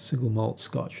 single malt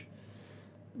Scotch.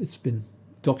 It's been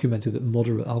documented that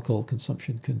moderate alcohol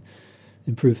consumption can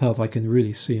improve health. I can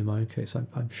really see in my own case.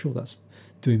 I'm sure that's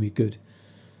doing me good.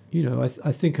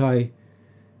 I think I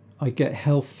get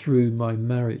health through my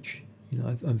marriage.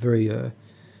 I'm very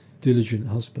diligent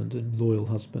husband and loyal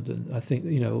husband, and I think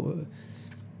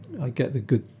I get the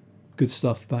good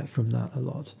stuff back from that a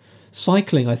lot.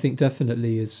 Cycling, I think,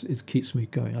 definitely is keeps me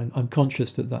going. I'm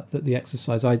conscious that the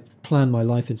exercise. I plan my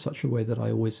life in such a way that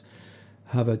I always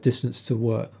have a distance to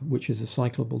work, which is a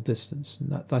cyclable distance,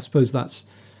 and that I suppose that's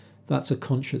a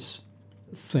conscious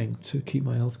thing to keep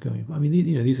my health going. I mean,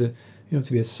 these are, you don't have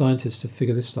to be a scientist to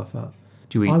figure this stuff out.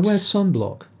 Do you eat? I wear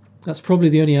sunblock. That's probably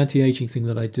the only anti-aging thing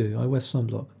that I do. I wear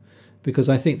sunblock because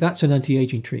I think that's an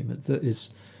anti-aging treatment that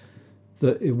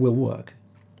it will work,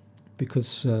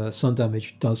 because sun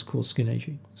damage does cause skin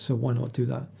aging. So why not do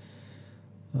that?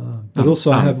 But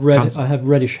also, I have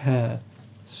reddish hair,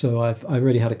 so I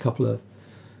already had a couple of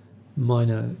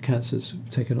minor cancers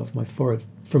taken off my forehead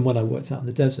from when I worked out in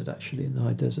the desert. Actually, in the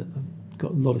high desert, I've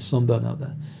got a lot of sunburn out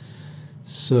there.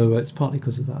 So it's partly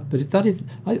because of that. But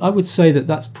I would say that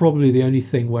that's probably the only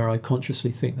thing where I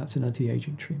consciously think that's an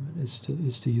anti-aging treatment is to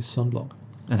use sunblock.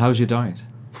 And how's your diet?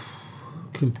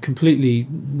 Completely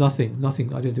nothing.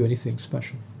 I don't do anything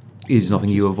special. Is nothing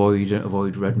you avoid? You don't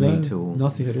avoid red meat or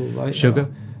nothing at all. Sugar?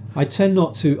 I tend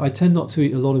not to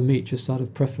eat a lot of meat just out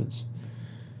of preference.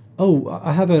 Oh,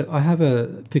 I have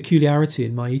a peculiarity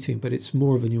in my eating, but it's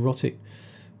more of a neurotic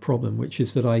problem, which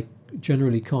is that I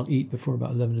generally can't eat before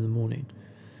about 11 in the morning.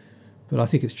 But I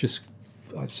think it's just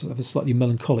I have a slightly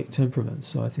melancholic temperament,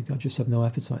 so I think I just have no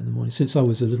appetite in the morning since I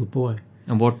was a little boy.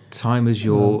 And what time is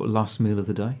your last meal of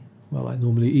the day? Well, I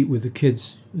normally eat with the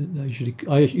kids.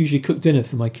 I usually cook dinner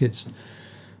for my kids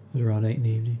at around 8 in the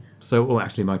evening. So,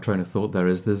 actually, my train of thought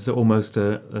there's almost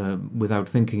without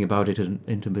thinking about it, an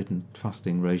intermittent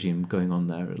fasting regime going on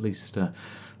there. At least,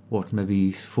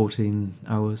 maybe 14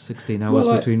 hours, 16 hours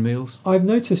between meals? I've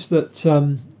noticed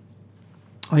that.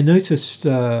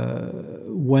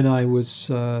 When I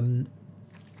was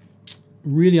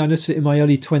really, I noticed it in my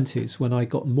early 20s when I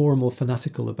got more and more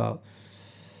fanatical about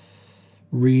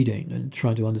reading and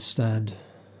trying to understand,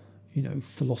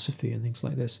 philosophy and things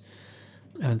like this,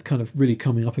 and kind of really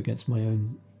coming up against my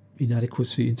own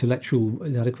intellectual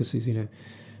inadequacies.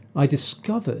 I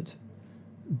discovered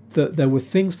that there were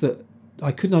things that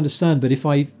I couldn't understand, but if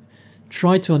I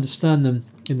tried to understand them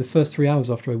in the first 3 hours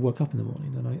after I woke up in the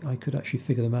morning, then I could actually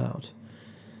figure them out.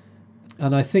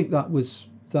 And I think that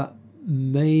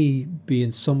may be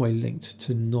in some way linked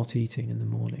to not eating in the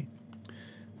morning.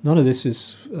 None of this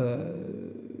is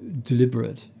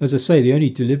deliberate. As I say, the only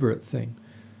deliberate thing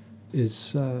is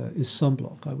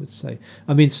sunblock, I would say.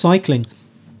 I mean, cycling,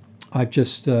 I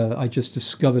just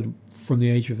discovered from the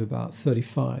age of about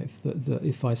 35 that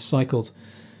if I cycled,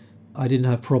 I didn't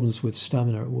have problems with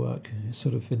stamina at work,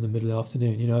 sort of in the middle of the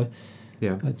afternoon,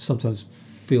 Yeah. I'd sometimes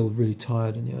feel really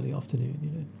tired in the early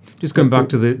afternoon, Just going back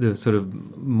to the sort of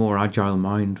more agile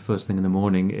mind first thing in the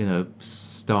morning in a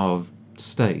starved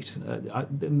state,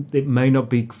 it may not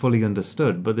be fully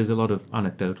understood, but there's a lot of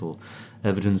anecdotal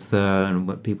evidence there, and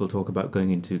when people talk about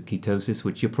going into ketosis,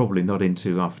 which you're probably not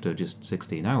into after just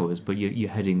 16 hours, but you're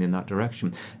heading in that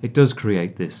direction, it does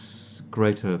create this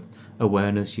greater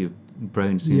awareness. Your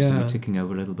brain seems to be ticking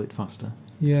over a little bit faster.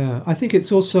 Yeah, I think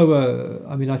it's also,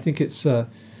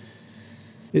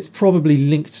 it's probably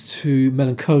linked to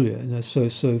melancholia.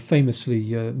 So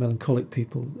famously, melancholic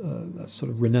people are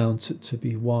sort of renowned to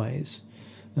be wise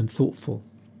and thoughtful.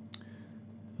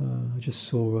 I just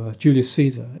saw Julius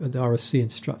Caesar at the RSC in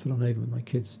Stratford-on-Avon with my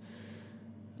kids.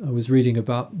 I was reading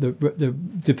about the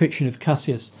depiction of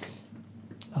Cassius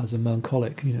as a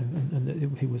melancholic,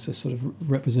 and he was a sort of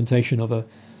representation of a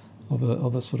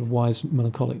sort of wise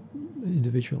melancholic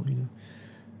individual.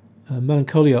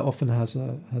 Melancholia often has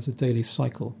a daily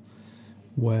cycle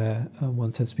where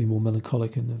one tends to be more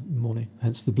melancholic in the morning,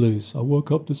 hence the blues. I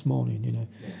woke up this morning,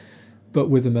 But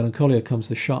with the melancholia comes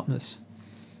the sharpness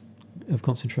of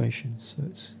concentration. So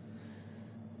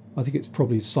I think it's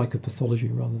probably psychopathology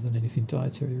rather than anything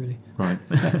dietary, really. Right.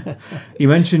 You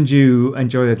mentioned you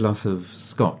enjoy a glass of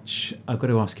scotch. I've got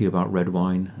to ask you about red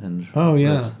wine and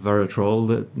resveratrol.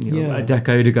 That a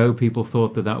decade ago, people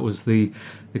thought that was the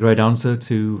great answer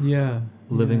to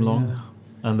living long,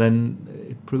 and then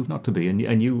it proved not to be.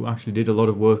 And you actually did a lot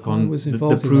of work on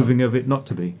the proving of it not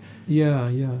to be. Yeah.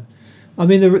 I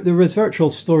mean, the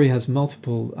resveratrol story has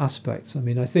multiple aspects. I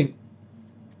mean, I think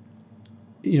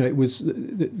it was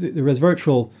the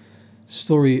resveratrol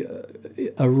story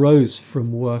arose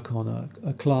from work on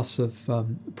a class of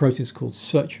proteins called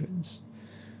sirtuins,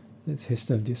 it's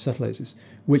histone deacetylases,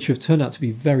 which have turned out to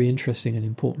be very interesting and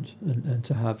important, and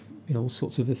to have all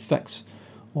sorts of effects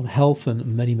on health and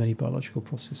many, many biological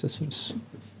processes. They're sort of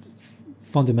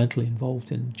fundamentally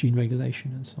involved in gene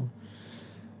regulation and so on.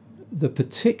 The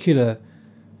particular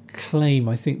claim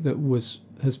I think that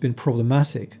has been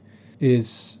problematic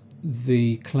is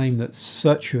the claim that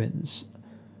sirtuins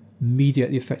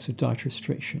mediate the effects of dietary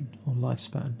restriction on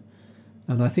lifespan.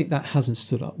 And I think that hasn't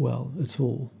stood up well at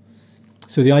all.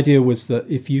 So the idea was that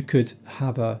if you could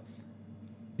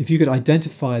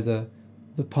identify the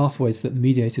pathways that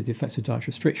mediated the effects of dietary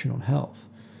restriction on health,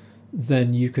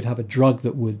 then you could have a drug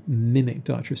that would mimic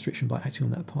dietary restriction by acting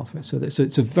on that pathway. So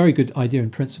it's a very good idea in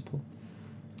principle.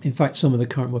 In fact, some of the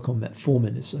current work on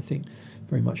metformin is, I think,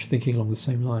 very much thinking along the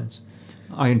same lines.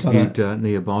 I interviewed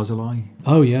Nia Barzilai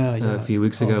a few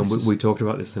weeks ago, and we talked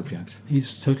about this subject.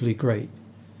 He's totally great.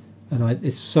 And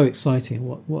it's so exciting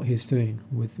what he's doing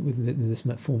with this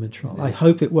metformin trial. Yeah. I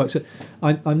hope it works.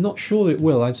 I'm not sure that it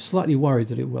will. I'm slightly worried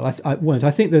that it will. I won't.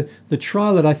 I think the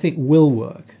trial that I think will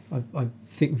work, I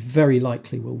think very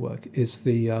likely will work, is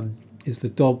the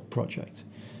DOG project,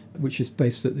 which is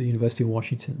based at the University of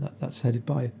Washington. That's headed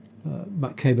by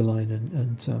Matt Kaeberlein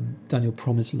and Daniel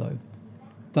Promislow.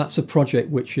 That's a project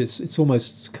which it's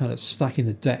almost kind of stacking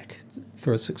the deck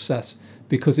for a success,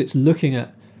 because it's looking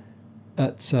at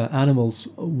animals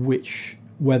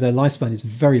where their lifespan is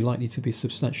very likely to be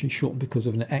substantially shortened because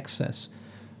of an excess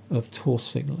of TOR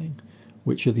signaling,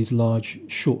 which are these large,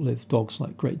 short-lived dogs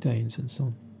like Great Danes and so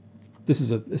on. This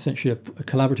is essentially a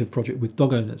collaborative project with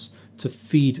dog owners to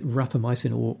feed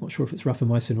rapamycin, or I'm not sure if it's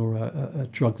rapamycin or a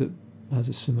drug that has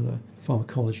a similar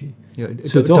pharmacology. Yeah,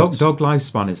 dog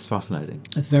lifespan is fascinating.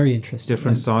 Very interesting.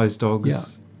 Different size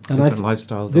dogs, different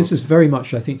lifestyle dogs. This is very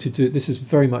much, I think, this is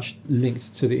very much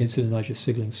linked to the insulin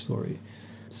signaling story.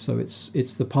 So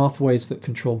it's the pathways that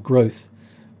control growth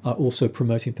are also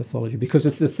promoting pathology. Because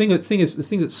the thing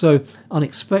that's so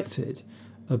unexpected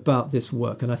about this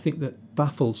work, and I think that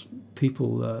baffles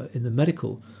people in the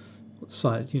medical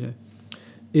side,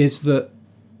 is that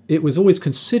it was always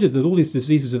considered that all these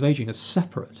diseases of aging are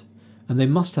separate, and they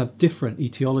must have different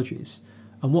etiologies.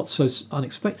 And what's so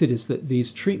unexpected is that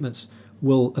these treatments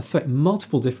will affect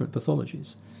multiple different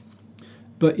pathologies.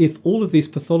 But if all of these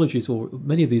pathologies, or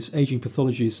many of these aging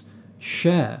pathologies,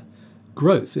 share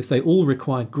growth, if they all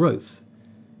require growth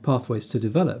pathways to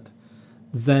develop,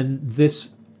 then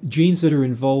this genes that are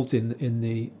involved in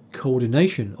the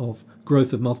coordination of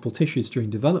growth of multiple tissues during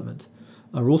development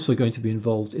are also going to be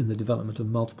involved in the development of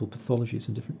multiple pathologies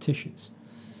in different tissues.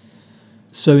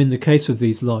 So in the case of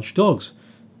these large dogs,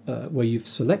 where you've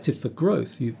selected for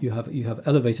growth, you have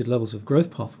elevated levels of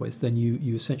growth pathways, then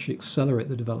you essentially accelerate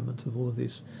the development of all of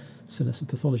these senescent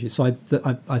pathologies. So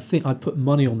I think I'd put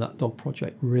money on that dog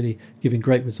project really giving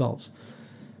great results.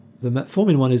 The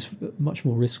metformin one is much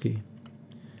more risky,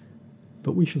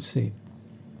 but we shall see.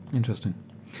 Interesting.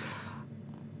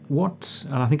 And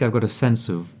I think I've got a sense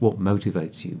of what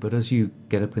motivates you, but as you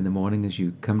get up in the morning, as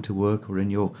you come to work or in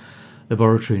your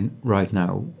laboratory right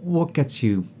now, what gets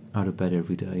you out of bed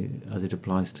every day as it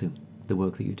applies to the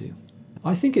work that you do?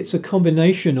 I think it's a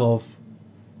combination of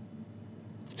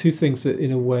two things that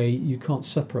in a way you can't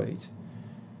separate,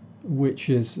 which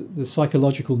is the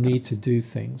psychological need to do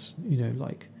things,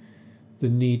 like the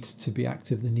need to be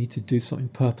active, the need to do something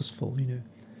purposeful,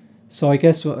 So I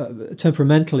guess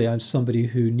temperamentally I'm somebody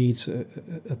who needs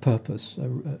a purpose, a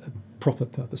proper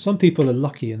purpose. Some people are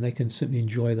lucky and they can simply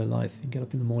enjoy their life and get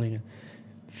up in the morning and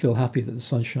feel happy that the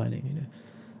sun's shining,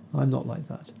 I'm not like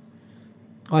that.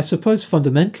 I suppose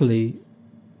fundamentally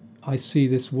I see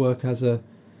this work as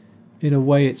in a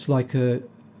way it's like a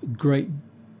great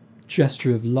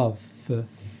gesture of love for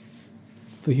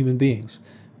human beings,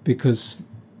 because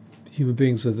human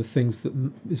beings are the things that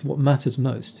is what matters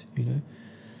most,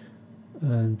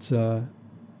 and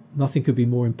nothing could be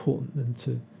more important than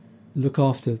to look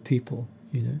after people,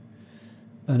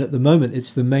 and at the moment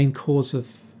it's the main cause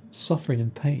of suffering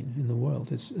and pain in the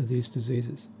world is these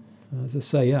diseases. As I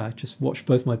say, I just watched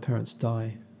both my parents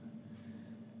die.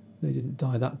 They didn't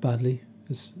die that badly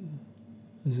as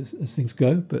things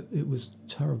go, but it was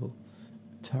terrible.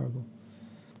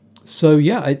 So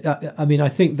I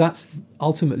think that's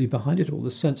ultimately behind it all,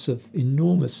 the sense of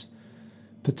enormous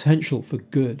potential for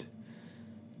good,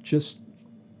 just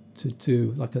to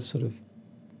do like a sort of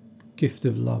gift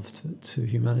of love to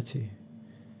humanity.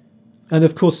 And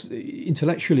of course,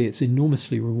 intellectually, it's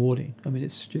enormously rewarding. I mean,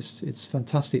 it's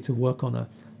fantastic to work on a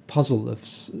puzzle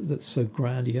that's so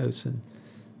grandiose and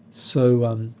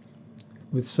so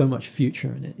with so much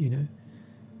future in it,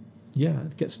 Yeah,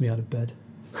 it gets me out of bed.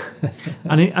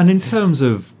 And in terms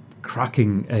of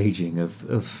cracking aging,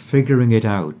 of figuring it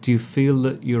out, do you feel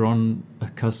that you're on a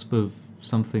cusp of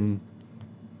something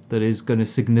that is going to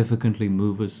significantly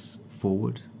move us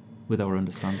forward with our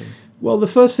understanding? Well, the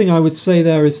first thing I would say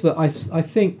there is that I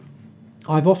think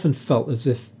I've often felt as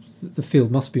if the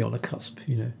field must be on a cusp,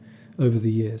 over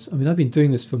the years. I mean, I've been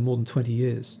doing this for more than 20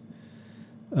 years,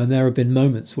 and there have been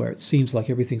moments where it seems like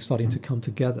everything's starting to come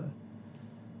together.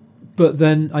 But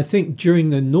then I think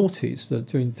during the noughties,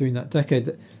 during that decade,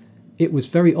 that it was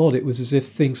very odd. It was as if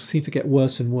things seemed to get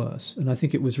worse and worse, and I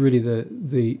think it was really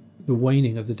the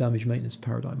waning of the damage maintenance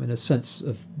paradigm, and a sense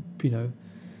of,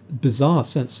 bizarre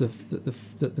sense of that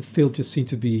the field just seemed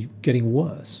to be getting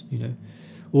worse,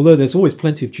 Although there's always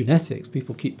plenty of genetics,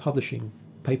 people keep publishing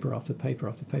paper after paper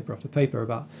after paper after paper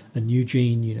about a new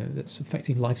gene, that's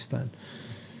affecting lifespan.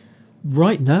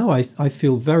 Right now, I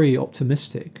feel very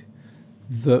optimistic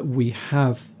that we've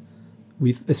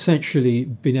essentially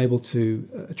been able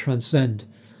to transcend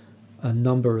a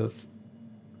number of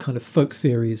kind of folk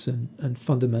theories and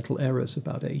fundamental errors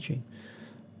about aging,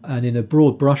 and in a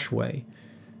broad brush way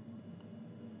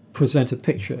present a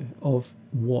picture of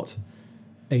what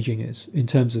aging is in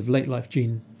terms of late life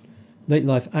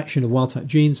action of wild type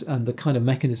genes and the kind of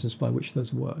mechanisms by which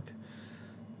those work.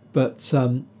 But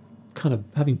kind of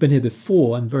having been here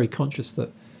before, I'm very conscious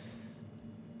that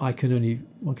one can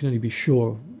only be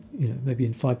sure, maybe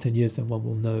in 5-10 years then one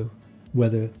will know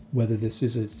whether this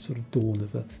is a sort of dawn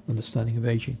of an understanding of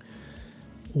aging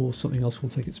or something else will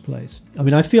take its place. I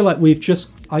mean, I feel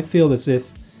as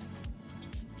if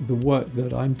the work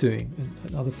that I'm doing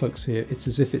and other folks here, it's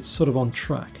as if it's sort of on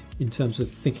track in terms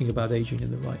of thinking about aging in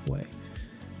the right way.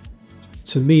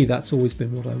 To me, that's always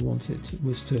been what I wanted,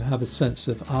 was to have a sense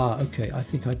of, okay, I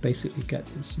think I basically get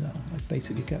this now. I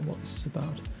basically get what this is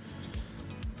about.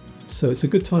 So it's a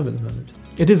good time at the moment.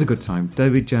 It is a good time.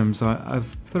 David Gems, I've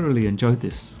thoroughly enjoyed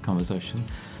this conversation.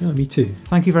 Yeah, me too.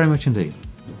 Thank you very much indeed.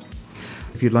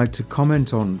 If you'd like to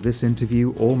comment on this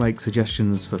interview or make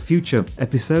suggestions for future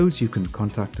episodes, you can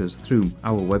contact us through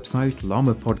our website,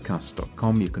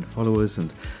 lamapodcast.com. You can follow us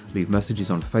and leave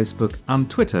messages on Facebook and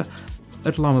Twitter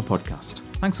 @Llama Podcast.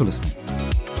 Thanks for listening.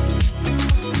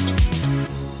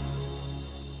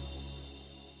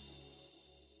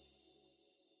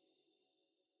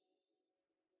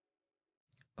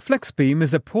 FlexBeam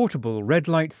is a portable red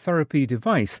light therapy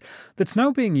device that's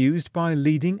now being used by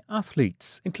leading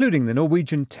athletes, including the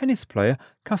Norwegian tennis player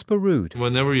Casper Ruud.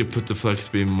 Whenever you put the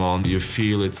FlexBeam on, you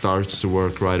feel it starts to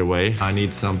work right away. I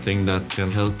need something that can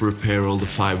help repair all the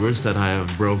fibers that I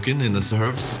have broken in the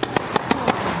nerves.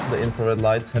 The infrared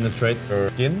lights penetrate your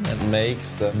skin and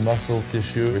makes the muscle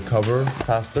tissue recover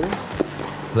faster.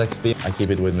 FlexBeam, I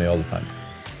keep it with me all the time.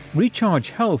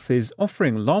 Recharge Health is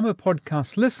offering Llama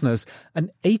Podcast listeners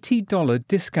an $80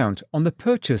 discount on the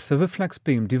purchase of a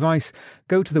FlexBeam device.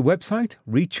 Go to the website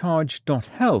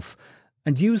recharge.health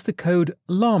and use the code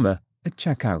LLAMA at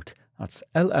checkout. That's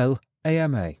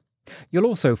LLAMA. You'll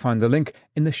also find the link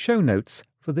in the show notes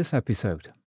for this episode.